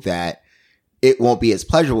know that it won't be as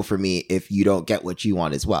pleasurable for me if you don't get what you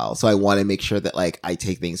want as well. So I want to make sure that like I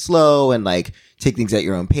take things slow and like take things at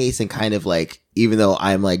your own pace, and kind of like, even though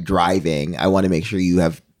I'm like driving, I want to make sure you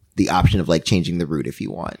have the option of like changing the route if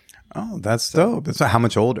you want. Oh, that's dope. That's how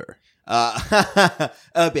much older? A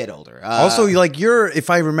bit older. Also, like if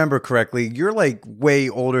I remember correctly, you're like way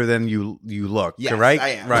older than you look, yes, right? I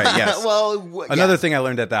am. Right, yes. Well, another thing I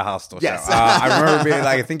learned at that hostel show. Yes. I remember being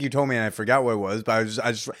like, I think you told me and I forgot what it was, but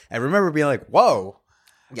I remember being like, whoa.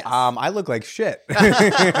 Yes. I look like shit.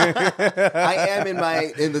 I am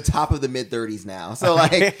in the top of the mid-30s now. So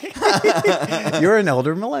like you're an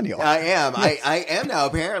elder millennial. I am. I am now,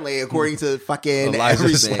 apparently, according to fucking Elijah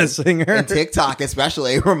everything. Schlesinger. And TikTok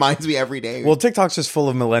especially reminds me every day. Well, TikTok's just full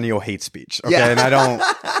of millennial hate speech. Okay. Yeah. And I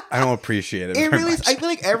don't appreciate it. It very really is. much. I feel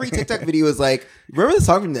like every TikTok video is like, remember the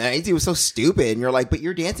song from the 90s? It was so stupid. And you're like, but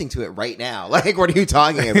you're dancing to it right now. Like, what are you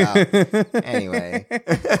talking about? Anyway.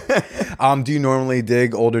 Do you normally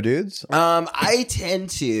dig older dudes? I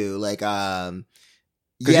tend to like,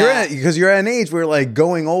 Because you're at an age where like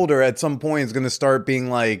going older at some point is going to start being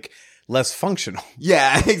like less functional.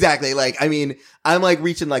 Yeah, exactly. Like, I mean, I'm like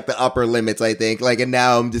reaching like the upper limits, I think. Like, and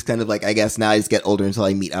now I'm just kind of like, I guess now I just get older until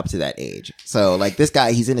I meet up to that age. So like this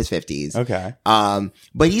guy, he's in his 50s. Okay.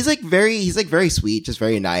 But he's very sweet, just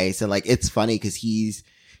very nice. And like, it's funny because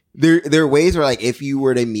there are ways where like, if you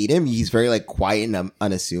were to meet him, he's very like quiet and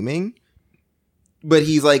unassuming. But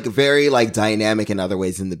he's like very like dynamic in other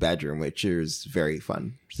ways in the bedroom, which is very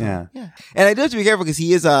fun. So, Yeah. And I do have to be careful because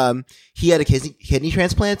he had a kidney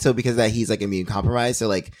transplant. So because of that, he's like immune compromised. So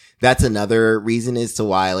like that's another reason as to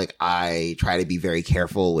why like I try to be very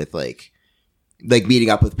careful with like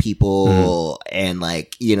meeting up with people and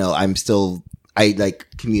like, you know, I like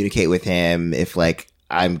communicate with him if like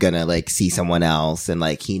I'm gonna like see someone else and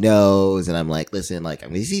like he knows and I'm like, listen, like I'm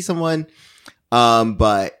gonna see someone.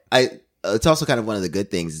 But it's also kind of one of the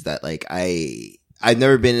good things is that like I've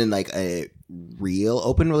never been in like a real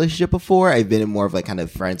open relationship before. I've been in more of like kind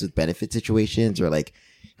of friends with benefit situations or like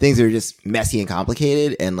things that are just messy and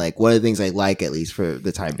complicated. And like one of the things I like, at least for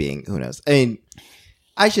the time being, who knows? I mean,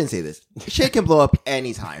 I shouldn't say this. Shit can blow up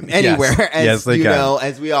anytime, anywhere. Yes, they you can. know,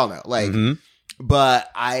 as we all know. Like,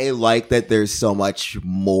 but I like that there's so much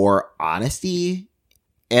more honesty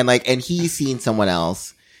and like, and he's seen someone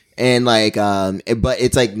else. And like, but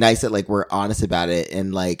it's like nice that like we're honest about it.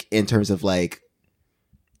 And like, in terms of like,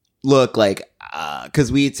 look, like,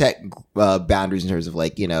 cause we set boundaries in terms of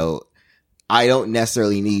like, you know, I don't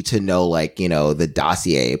necessarily need to know like, you know, the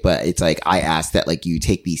dossier, but it's like, I ask that like you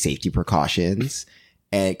take these safety precautions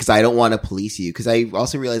and cause I don't want to police you. Cause I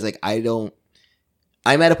also realize like, I'm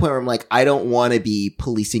at a point where I'm like, I don't want to be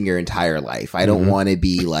policing your entire life. I don't want to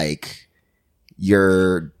be like,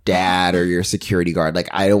 your dad or your security guard. Like,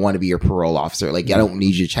 I don't want to be your parole officer. Like, I don't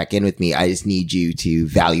need you to check in with me. I just need you to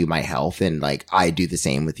value my health. And like, I do the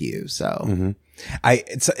same with you. So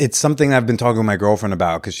it's something I've been talking with my girlfriend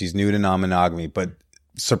about because she's new to non-monogamy, but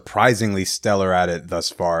surprisingly stellar at it thus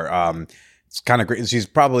far. It's kind of great. She's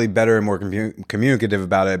probably better and more communicative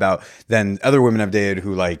about it than other women I've dated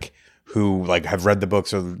who have read the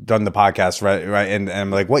books or done the podcast, right? And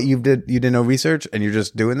I'm like, what, you did no research and you're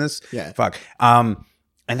just doing this? Yeah. Fuck. And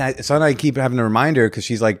I keep having to remind her because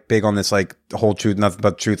she's like big on this, like the whole truth, nothing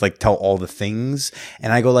but truth, like tell all the things.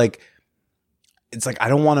 And I go like, it's like, I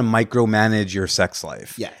don't want to micromanage your sex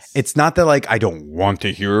life. Yes. It's not that like, I don't want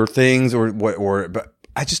to hear things but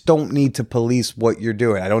I just don't need to police what you're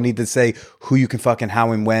doing. I don't need to say who you can fuck and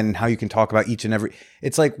how and when and how you can talk about each and every.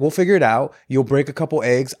 It's like, we'll figure it out. You'll break a couple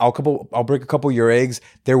eggs. I'll break a couple of your eggs.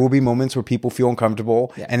 There will be moments where people feel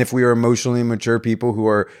uncomfortable. Yeah. And if we are emotionally mature people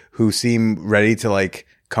who seem ready to like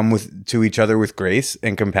come to each other with grace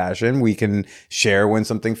and compassion, we can share when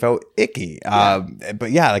something felt icky.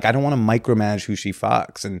 But yeah, like I don't want to micromanage who she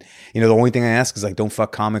fucks. And you know, the only thing I ask is like, don't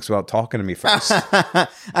fuck comics without talking to me first. I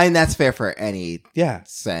mean, that's fair for any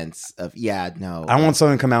sense of, no. I don't want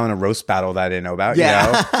someone to come out in a roast battle that I didn't know about, you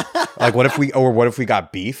know? Like what if we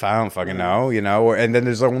got beef? I don't fucking know, you know? And then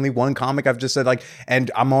there's only one comic I've just said like, and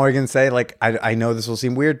I'm already going to say like, I know this will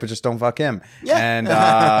seem weird, but just don't fuck him. Yeah. And,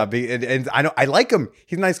 and I know I like him.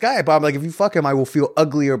 He's a nice guy, but I'm like, if you fuck him, I will feel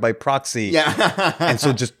uglier by proxy. Yeah. And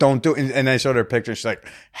so just don't do it. And I showed her a picture. She's like,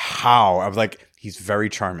 how? I was like, he's very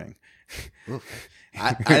charming.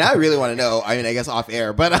 I really want to know. I mean, I guess off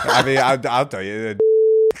air, but I mean, I'll tell you.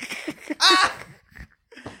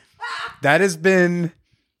 That has been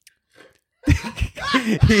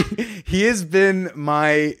he has been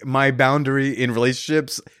my boundary in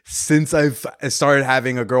relationships since I've started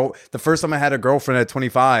having a girl. The first time I had a girlfriend at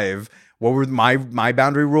 25, what were my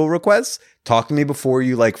boundary rule requests? Talk to me before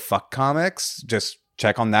you like fuck comics. Just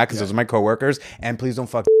check on that because those are my coworkers. And please don't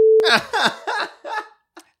fuck.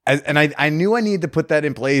 And I knew I needed to put that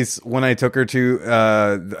in place when I took her to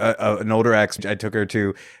an older ex. I took her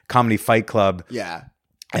to Comedy Fight Club. Yeah.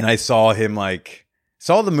 And I saw him like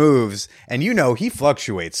saw the moves, and he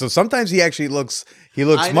fluctuates. So sometimes he actually looks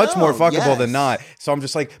much more fuckable than not. So I'm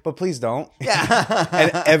just like, but please don't. Yeah.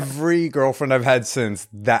 And every girlfriend I've had since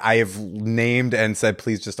that I have named and said,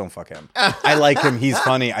 please just don't fuck him. I like him. He's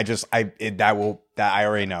funny. I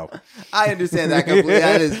already know. I understand that completely.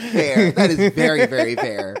 That is fair. That is very, very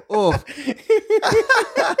fair. Oh.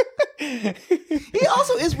 He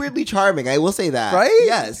also is weirdly charming. I will say that. Right?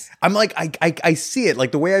 Yes. I'm like, I see it.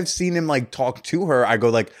 Like the way I've seen him like talk to her, I go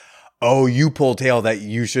like, oh, you pull tail that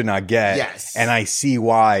you should not get. Yes. And I see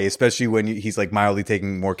why, especially when he's like mildly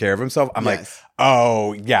taking more care of himself. I'm like,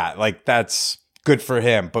 oh yeah, like that's good for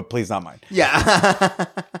him, but please not mine. Yeah.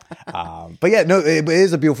 But yeah, no, it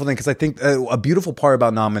is a beautiful thing because I think a beautiful part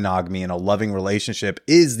about non-monogamy and a loving relationship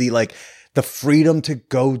is the freedom to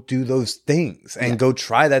go do those things and go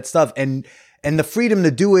try that stuff and the freedom to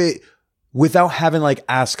do it without having like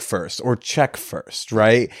ask first or check first,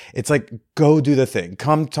 right? It's like, go do the thing.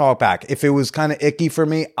 Come talk back. If it was kind of icky for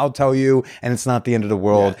me, I'll tell you, and it's not the end of the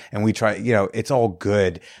world. Yeah. And we try, it's all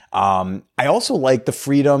good. I also like the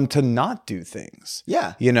freedom to not do things.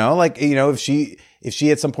 Yeah. If she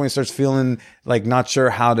at some point starts feeling like not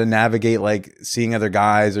sure how to navigate like seeing other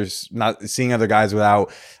guys or not seeing other guys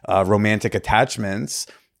without romantic attachments,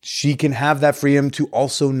 she can have that freedom to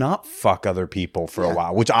also not fuck other people for a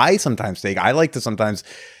while, which I sometimes take. I like to sometimes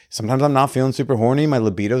I'm not feeling super horny. My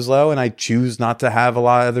libido's low and I choose not to have a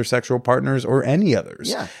lot of other sexual partners or any others.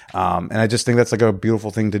 Yeah. And I just think that's like a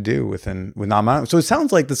beautiful thing to do with non-monogamy. So it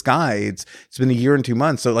sounds like this guy, it's been a year and 2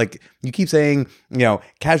 months. So like you keep saying,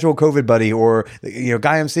 casual COVID buddy or,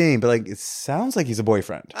 guy I'm seeing, but like, it sounds like he's a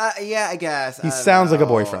boyfriend. Yeah, I guess. He sounds like a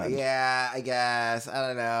boyfriend. Yeah, I guess. I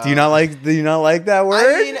don't know. Do you not like that word?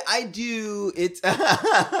 I mean, I do. It's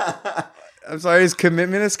I'm sorry, is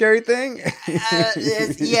commitment a scary thing?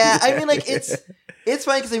 Yeah, I mean, like, it's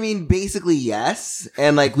funny because, I mean, basically, yes.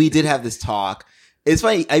 And, like, we did have this talk. It's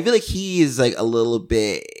funny. I feel like he is, like, a little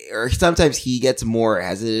bit, or sometimes he gets more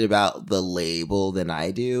hesitant about the label than I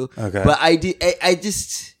do. Okay. But I think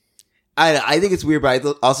it's weird, but I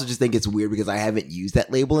also just think it's weird because I haven't used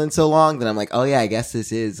that label in so long that I'm like, oh, yeah, I guess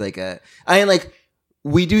this is, like,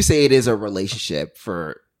 we do say it is a relationship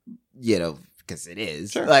for, because it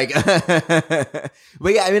is. Sure. Like,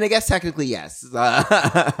 but yeah, I mean, I guess technically, yes.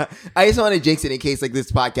 I just want to jinx it in case like this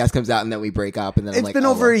podcast comes out and then we break up and then it's been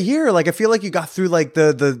over a year. Like, I feel like you got through like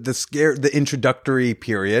the introductory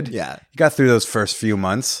period. Yeah. You got through those first few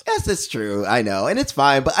months. Yes, that's true. I know. And it's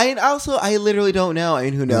fine. But I literally don't know. I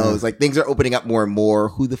mean, who knows? Like, things are opening up more and more.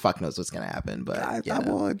 Who the fuck knows what's going to happen? But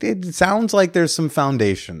it sounds like there's some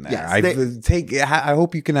foundation there. Yes, I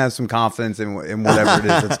hope you can have some confidence in whatever it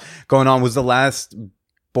is that's going on. Was the last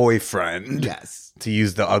boyfriend, yes, to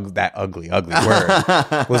use that ugly word,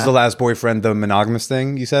 was the last boyfriend the monogamous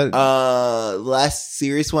thing you said? Last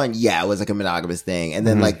serious one, yeah, it was like a monogamous thing, and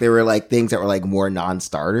then like there were like things that were like more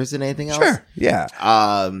non-starters than anything else. Sure, yeah.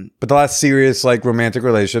 But the last serious like romantic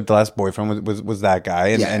relationship, the last boyfriend was that guy,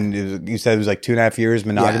 and you said it was like 2.5 years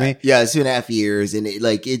monogamy. Yeah, 2.5 years, and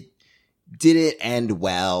it didn't end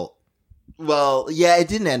well. Well, yeah, it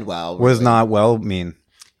didn't end well. What does not well mean?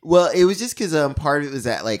 Well, it was just because part of it was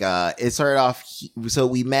that like it started off. So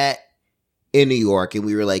we met in New York, and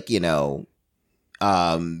we were like having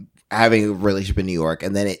a relationship in New York,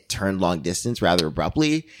 and then it turned long distance rather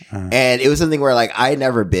abruptly. And it was something where like I had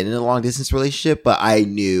never been in a long distance relationship, but I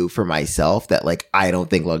knew for myself that like I don't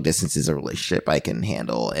think long distance is a relationship I can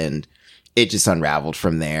handle, and it just unraveled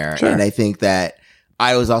from there. Sure. And I think that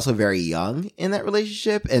I was also very young in that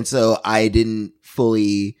relationship, and so I didn't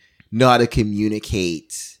fully know how to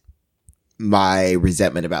communicate my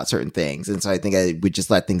resentment about certain things. And so I think I would just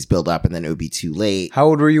let things build up and then it would be too late. How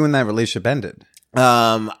old were you when that relationship ended?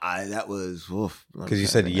 That was, because you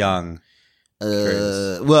said young.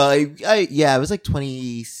 Well, I was like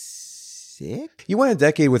 26. You went a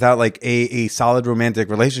decade without like a solid romantic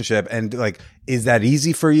relationship. And like, is that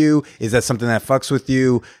easy for you? Is that something that fucks with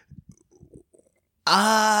you?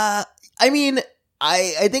 I mean,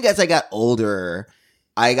 I think as I got older,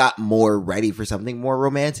 I got more ready for something more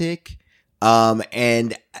romantic.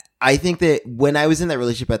 And I think that when I was in that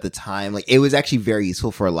relationship at the time, like it was actually very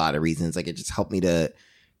useful for a lot of reasons. Like it just helped me to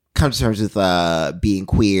come to terms with, being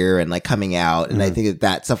queer and like coming out. And I think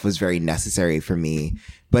that stuff was very necessary for me.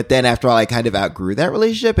 But then after all, I kind of outgrew that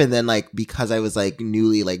relationship. And then like, because I was like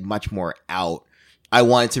newly, like much more out, I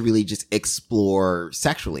wanted to really just explore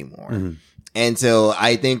sexually more. And so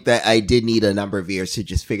I think that I did need a number of years to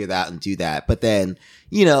just figure that out and do that. But then,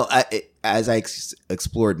 as I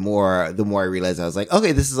explored more, the more I realized I was like,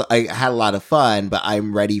 okay, I had a lot of fun, but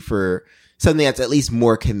I'm ready for something that's at least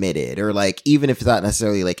more committed, or like, even if it's not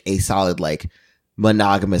necessarily like a solid, like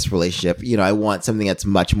monogamous relationship. You know, I want something that's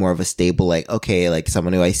much more of a stable, like, okay, like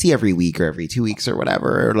someone who I see every week or every 2 weeks or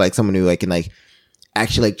whatever, or like someone who I can like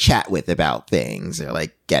actually like chat with about things or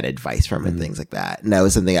like get advice from and things like that. And that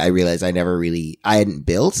was something I realized I hadn't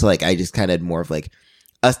built. So like I just kind of had more of like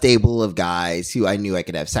a stable of guys who I knew I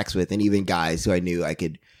could have sex with, and even guys who I knew I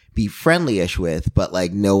could be friendly-ish with, but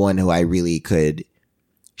like no one who I really could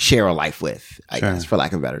share a life with, I guess, for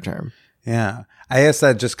lack of a better term. Yeah. I asked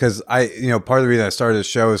that just because part of the reason I started the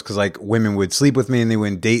show is because like women would sleep with me and they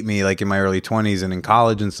wouldn't date me like in my early 20s and in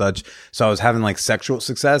college and such. So I was having like sexual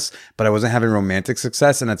success, but I wasn't having romantic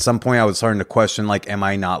success. And at some point I was starting to question like, am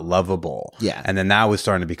I not lovable? Yeah. And then that was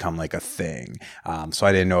starting to become like a thing. So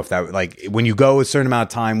I didn't know if that like when you go a certain amount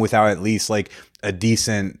of time without at least like a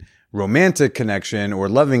decent romantic connection or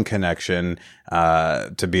loving connection,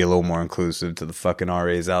 to be a little more inclusive to the fucking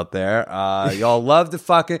RAs out there. Y'all love to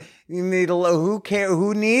fucking, you need a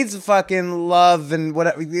who needs fucking love and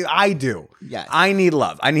whatever. I do. Yes. I need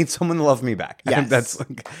love. I need someone to love me back. Yes. That's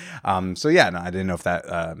like, so yeah, no, I didn't know if that,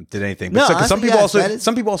 did anything. No, But because honestly,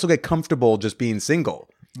 some people also get comfortable just being single.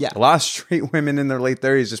 Yeah. A lot of straight women in their late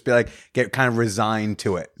 30s just be like, get kind of resigned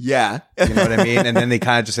to it. Yeah. You know what I mean? And then they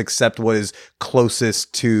kind of just accept what is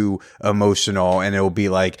closest to emotional, and it will be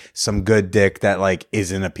like some good dick that like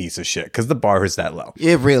isn't a piece of shit because the bar is that low.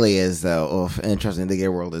 It really is, though. Oof. And trust me, in the gay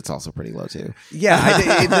world, it's also pretty low, too.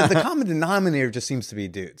 Yeah. The common denominator just seems to be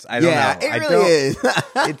dudes. I don't know. It really is.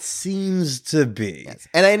 It seems to be. Yes.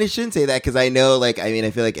 And I shouldn't say that because I know, like, I mean,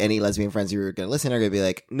 I feel like any lesbian friends who are going to listen are going to be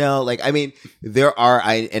like, no, like, I mean,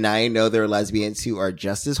 I know there are lesbians who are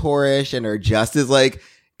just as whorish and are just as like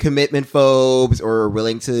commitment phobes or are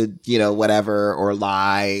willing to, you know, whatever, or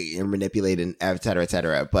lie and manipulate and et cetera, et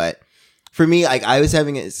cetera. But for me, like I was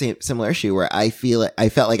having a similar issue where I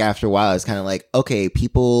felt like after a while, I was kind of like, okay,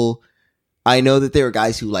 I know that there are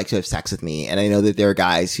guys who like to have sex with me, and I know that there are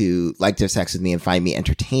guys who like to have sex with me and find me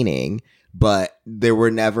entertaining, but it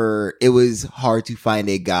was hard to find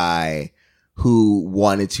a guy who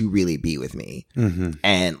wanted to really be with me. Mm-hmm.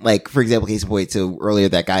 And like, for example, case in point, so earlier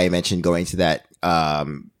that guy I mentioned going to that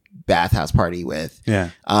bathhouse party with,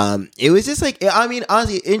 it was just like, I mean,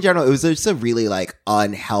 honestly, in general, it was just a really like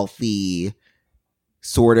unhealthy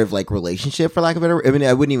sort of like relationship, for lack of a better, I mean,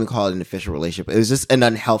 I wouldn't even call it an official relationship. It was just an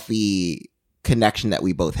unhealthy connection that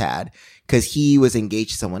we both had, because he was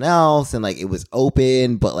engaged to someone else and like it was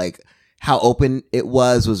open, but like how open it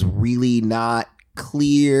was really not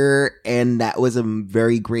clear, and that was a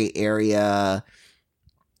very gray area,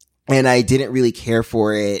 and I didn't really care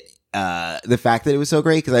for it, the fact that it was so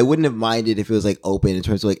great, because I wouldn't have minded if it was like open in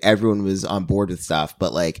terms of like everyone was on board with stuff,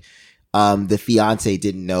 but like the fiance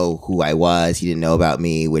didn't know who I was, he didn't know about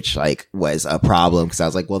me, which like was a problem, because I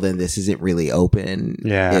was like, well then this isn't really open,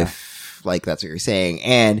 if like that's what you're saying.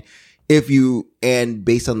 And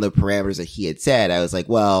based on the parameters that he had said, I was like,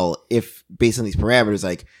 well, if based on these parameters,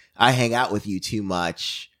 like I hang out with you too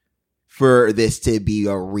much for this to be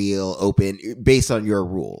a real open based on your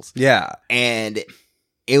rules. Yeah. And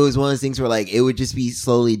it was one of those things where like, it would just be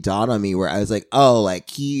slowly dawn on me where I was like, oh, like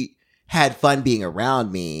he had fun being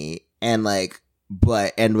around me and like,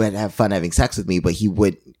 and would have fun having sex with me, but he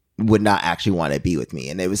would not actually want to be with me.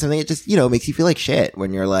 And it was something that just, you know, makes you feel like shit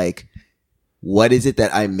when you're like, what is it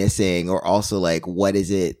that I'm missing? Or also like, what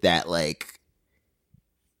is it that like,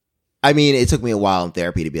 I mean, it took me a while in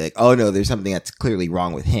therapy to be like, oh no, there's something that's clearly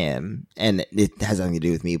wrong with him and it has nothing to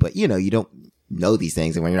do with me. But you know, you don't know these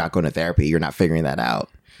things. And when you're not going to therapy, you're not figuring that out.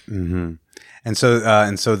 Mm-hmm. And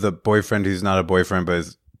so the boyfriend who's not a boyfriend, but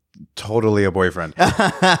is totally a boyfriend. Like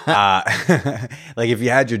if you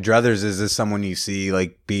had your druthers, is this someone you see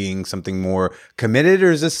like being something more committed, or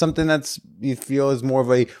is this something that's you feel is more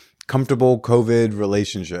of a comfortable COVID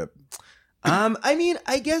relationship? I mean,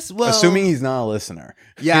 I guess, well, assuming he's not a listener.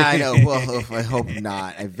 Yeah, I know. Well, I hope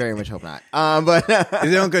not. I very much hope not. But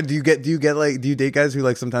is it good? Do you date guys who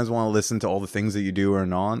like sometimes want to listen to all the things that you do or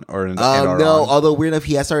not, or and are no? on? Although weird enough,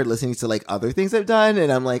 he has started listening to like other things I've done,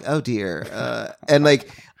 and I'm like, oh dear. And like,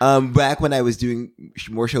 back when I was doing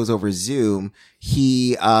more shows over Zoom,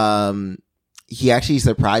 he actually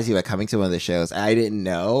surprised me by coming to one of the shows. I didn't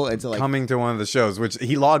know until like coming to one of the shows, which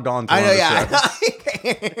he logged on to. I know, yeah.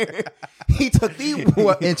 He took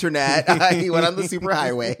the internet. He went on the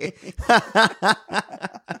superhighway.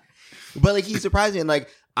 But like he surprised me, and like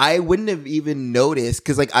I wouldn't have even noticed,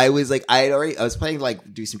 because like I was planning to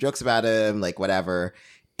like do some jokes about him, like whatever.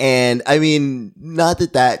 And I mean, not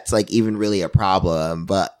that that's like even really a problem,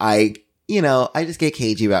 but I just get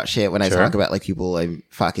cagey about shit when I talk about like people I'm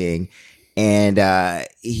fucking. And I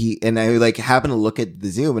like happened to look at the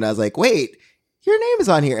Zoom and I was like, wait, your name is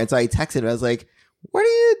on here. And so I texted him. I was like, what are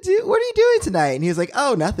you doing tonight? And he was like,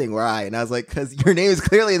 oh, nothing. Why? And I was like, because your name is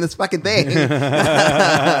clearly in this fucking thing.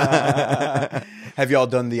 Have y'all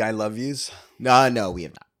done the I love yous? No, we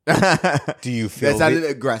have not. Do you feel that sounded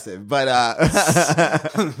aggressive, but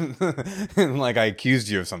like I accused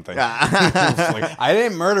you of something? Like, I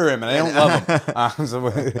didn't murder him, and I don't love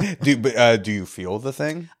him. Do you feel the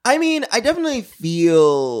thing? I mean, I definitely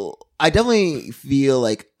feel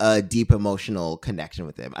like a deep emotional connection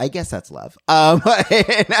with him. I guess that's love. I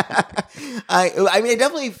mean, I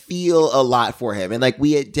definitely feel a lot for him, and like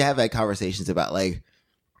we had to have like conversations about like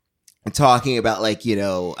talking about like, you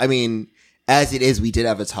know, I mean, as it is, we did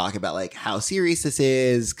have a talk about like how serious this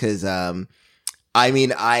is, because I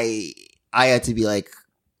mean, I had to be like,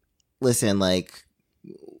 listen, like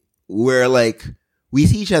we're like, we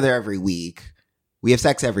see each other every week, we have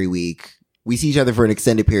sex every week, we see each other for an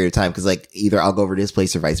extended period of time, because like either I'll go over to his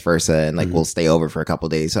place or vice versa, and like we'll stay over for a couple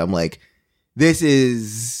days. So I'm like, this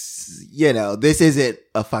is, you know, this isn't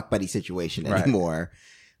a fuck buddy situation anymore.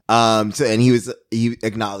 So and he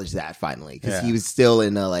acknowledged that finally, because he was still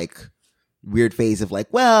in a like weird phase of like,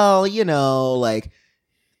 well, you know, like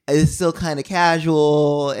it's still kind of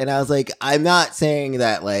casual. And I was like, I'm not saying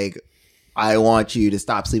that like I want you to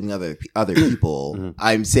stop sleeping with other people.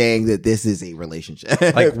 I'm saying that this is a relationship.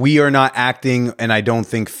 Like we are not acting, and I don't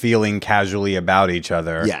think feeling casually about each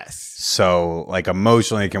other. Yes. So like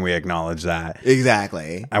emotionally, can we acknowledge that?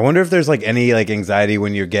 Exactly. I wonder if there's like any like anxiety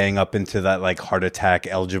when you're getting up into that like heart attack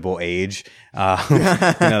eligible age, you know,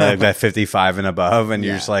 like that 55 and above, and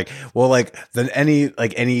you're just like, well, like then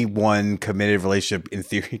any one committed relationship in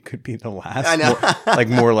theory could be the last. I know.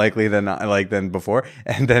 more likely than before,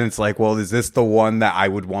 and then it's like, well, is this the one that I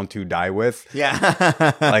would want to die with?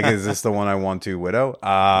 Yeah. Like, is this the one I want to widow?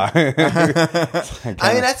 I mean,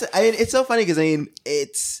 it's so funny because I mean,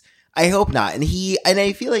 I hope not. And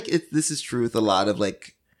I feel like this is true with a lot of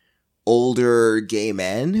like older gay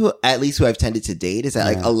men who I've tended to date, is that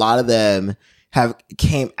like a lot of them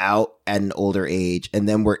came out at an older age and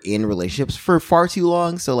then were in relationships for far too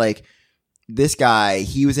long. So like this guy,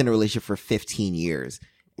 he was in a relationship for 15 years.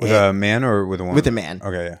 With a man or with a woman? With a man.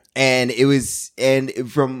 Okay, yeah. And it was, and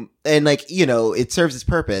like, you know, it serves its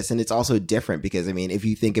purpose, and it's also different because I mean, if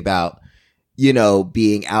you think about, you know,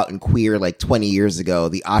 being out and queer like 20 years ago,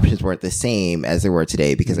 the options weren't the same as they were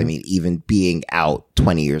today, because I mean, even being out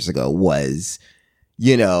 20 years ago was,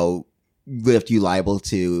 you know, left you liable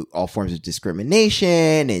to all forms of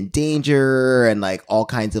discrimination and danger and like all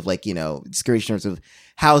kinds of like, you know, discrimination in terms of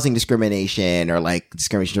housing discrimination or like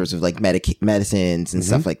discrimination in terms of like medicines and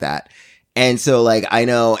stuff like that. And so like, I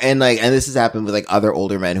know, and this has happened with like other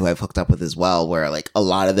older men who I've hooked up with as well, where like a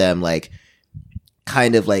lot of them like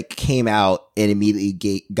kind of like came out and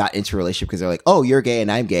immediately got into a relationship because they're like, oh, you're gay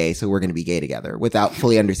and I'm gay, so we're going to be gay together, without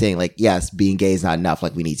fully understanding like, yes, being gay is not enough.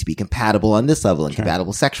 Like we need to be compatible on this level and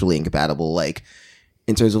compatible sexually and compatible like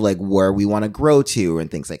in terms of like where we want to grow to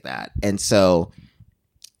and things like that. And so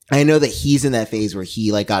I know that he's in that phase where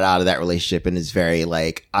he like got out of that relationship and is very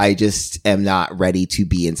like, I just am not ready to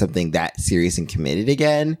be in something that serious and committed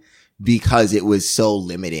again, because it was so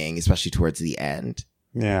limiting, especially towards the end.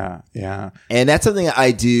 Yeah, yeah. And that's something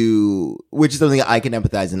I do, which is something I can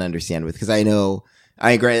empathize and understand with, because I know,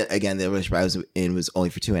 I agree, again, the relationship I was in was only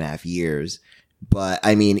for 2.5 years. But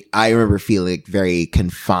I mean, I remember feeling very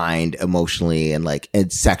confined emotionally and like,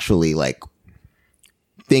 and sexually, like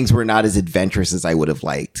things were not as adventurous as I would have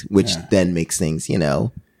liked, which then makes things, you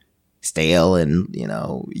know, stale and, you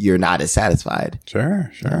know, you're not as satisfied.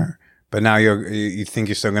 Sure. Yeah. But now you think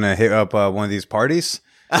you're still going to hit up one of these parties?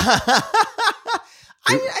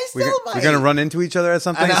 I mean, I still might. We're going to run into each other at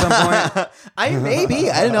some point? Maybe.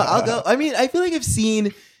 I don't know. I'll go. I mean, I feel like I've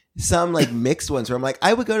seen some like mixed ones where I'm like,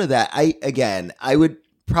 I would go to that. I would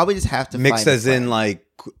probably just have to mixed find as in like,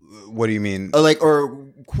 what do you mean? Or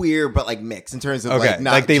queer, but like mixed in terms of like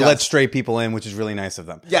not like they just let straight people in, which is really nice of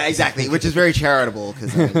them. Yeah, exactly. Which is very charitable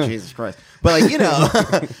because I mean, Jesus Christ. But like, you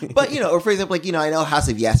know, or for example, like, you know, I know House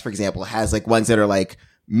of Yes, for example, has like ones that are like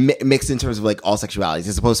mixed in terms of like all sexualities,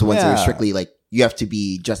 as opposed to ones that are strictly like you have to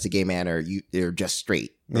be just a gay man or you're just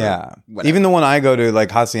straight. Yeah. Whatever. Even the one I go to, like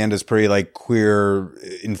Hacienda, is pretty like queer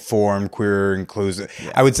informed, queer inclusive.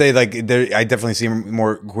 Yeah. I would say like I definitely see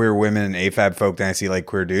more queer women and AFAB folk than I see like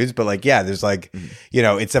queer dudes. But like, yeah, there's like, you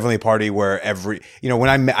know, it's definitely a party where when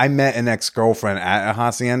I met an ex-girlfriend at a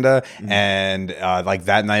Hacienda and like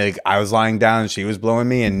that night, like I was lying down and she was blowing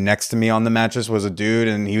me, and next to me on the mattress was a dude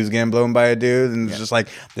and he was getting blown by a dude, and it's just like,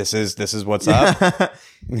 this is what's up.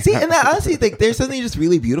 See, and I honestly think there's something just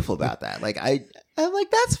really beautiful about that. Like I'm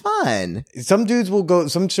like, that's fun. Some dudes will go,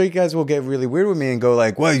 some straight guys will get really weird with me and go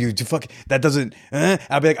like, well, you fuck, that doesn't,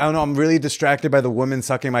 I'll be like, I don't know, I'm really distracted by the woman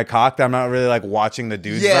sucking my cock that I'm not really like watching the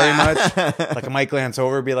dudes very much. Like I might glance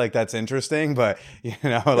over and be like, that's interesting, but you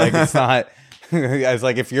know, like it's not, it's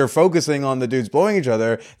like if you're focusing on the dudes blowing each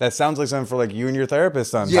other, that sounds like something for like you and your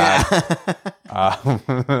therapist on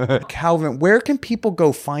Calvin, where can people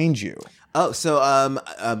go find you? Oh, so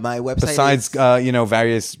my website besides is... you know,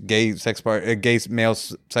 various gay male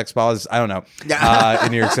sex bars, I don't know,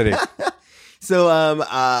 in New York City. So I'm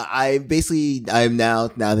now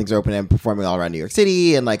things are open. I'm performing all around New York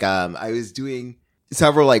City, and like I was doing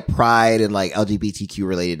several like Pride and like LGBTQ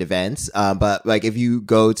related events. But like if you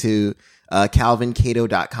go to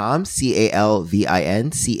calvincato.com,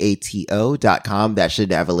 CalvinCato.com, that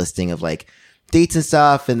should have a listing of like dates and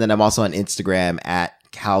stuff. And then I'm also on Instagram at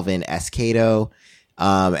Calvin S. Cato,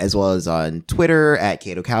 as well as on Twitter at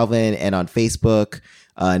Cato Calvin, and on Facebook.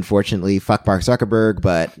 Unfortunately, fuck Mark Zuckerberg,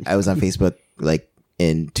 but I was on Facebook like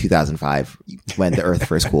in 2005 when the Earth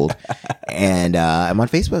first cooled, and I'm on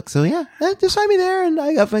Facebook. So yeah, just find me there, and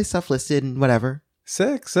I got my stuff listed and whatever.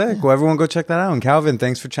 Sick. Yeah. Well, everyone go check that out. And Calvin,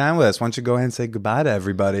 thanks for chatting with us. Why don't you go ahead and say goodbye to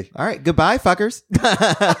everybody? All right, goodbye, fuckers.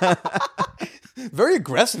 Very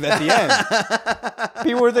aggressive at the end.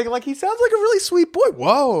 People were thinking, like, he sounds like a really sweet boy.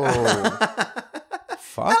 Whoa.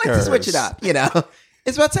 Fuckers. I like to switch it up, you know.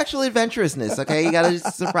 It's about sexual adventurousness, okay? You gotta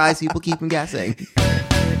surprise people, keep them guessing.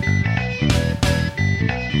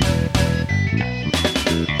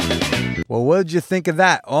 Well, what did you think of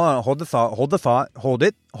that? Oh, hold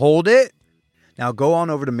it. Now go on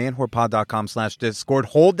over to manwhorepod.com/Discord.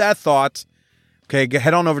 Hold that thought. Okay,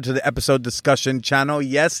 head on over to the episode discussion channel.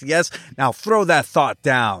 Yes. Now throw that thought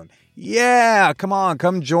down. Yeah, come on,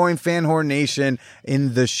 come join Fan Whore Nation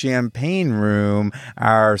in the Champagne Room,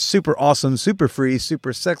 our super awesome, super free,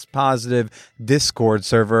 super sex positive Discord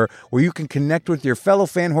server where you can connect with your fellow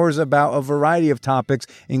fan whores about a variety of topics,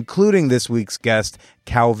 including this week's guest,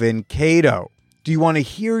 Calvin Cato. Do you want to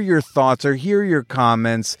hear your thoughts or hear your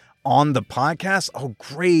comments on the podcast? Oh,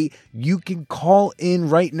 great. You can call in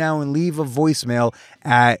right now and leave a voicemail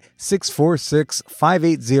at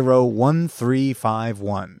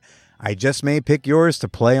 646-580-1351. I just may pick yours to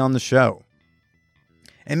play on the show.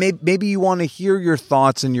 And maybe you want to hear your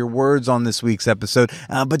thoughts and your words on this week's episode,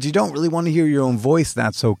 but you don't really want to hear your own voice.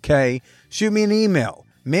 That's okay. Shoot me an email,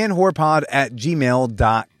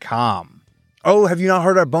 manwhorepod@gmail.com. Oh, have you not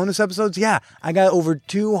heard our bonus episodes? Yeah, I got over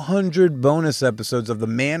 200 bonus episodes of the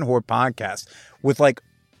Man Whore podcast with like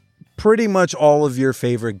pretty much all of your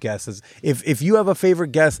favorite guests. If you have a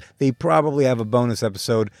favorite guest, they probably have a bonus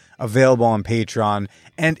episode available on Patreon.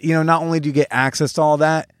 And, you know, not only do you get access to all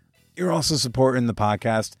that, you're also supporting the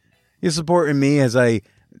podcast. You're supporting me as I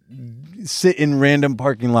sit in random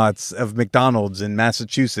parking lots of McDonald's in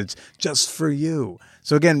Massachusetts just for you.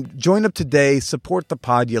 So again, join up today, support the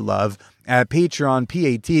pod you love at Patreon,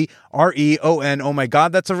 Patreon. Oh my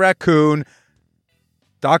God, that's a raccoon.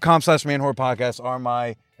 .com/manwhorepodcast are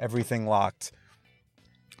my everything locked.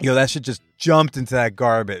 Yo, that shit just jumped into that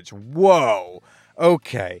garbage. Whoa.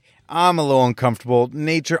 Okay. I'm a little uncomfortable.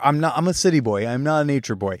 I'm a city boy. I'm not a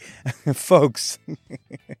nature boy. Folks,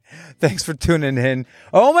 thanks for tuning in.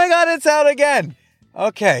 Oh my God, it's out again.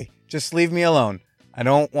 Okay. Just leave me alone. I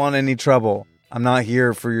don't want any trouble. I'm not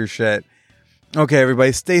here for your shit. Okay,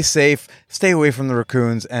 everybody, stay safe, stay away from the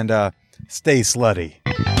raccoons, and stay slutty.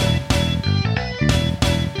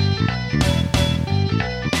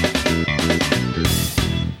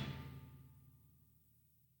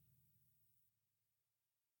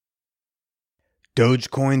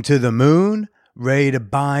 Dogecoin to the moon? Ready to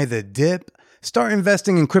buy the dip? Start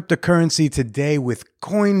investing in cryptocurrency today with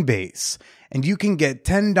Coinbase. And you can get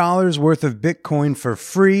 $10 worth of Bitcoin for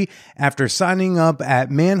free after signing up at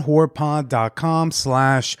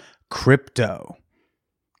manwhorepod.com/crypto.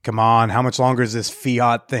 Come on, how much longer is this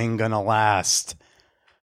fiat thing gonna last?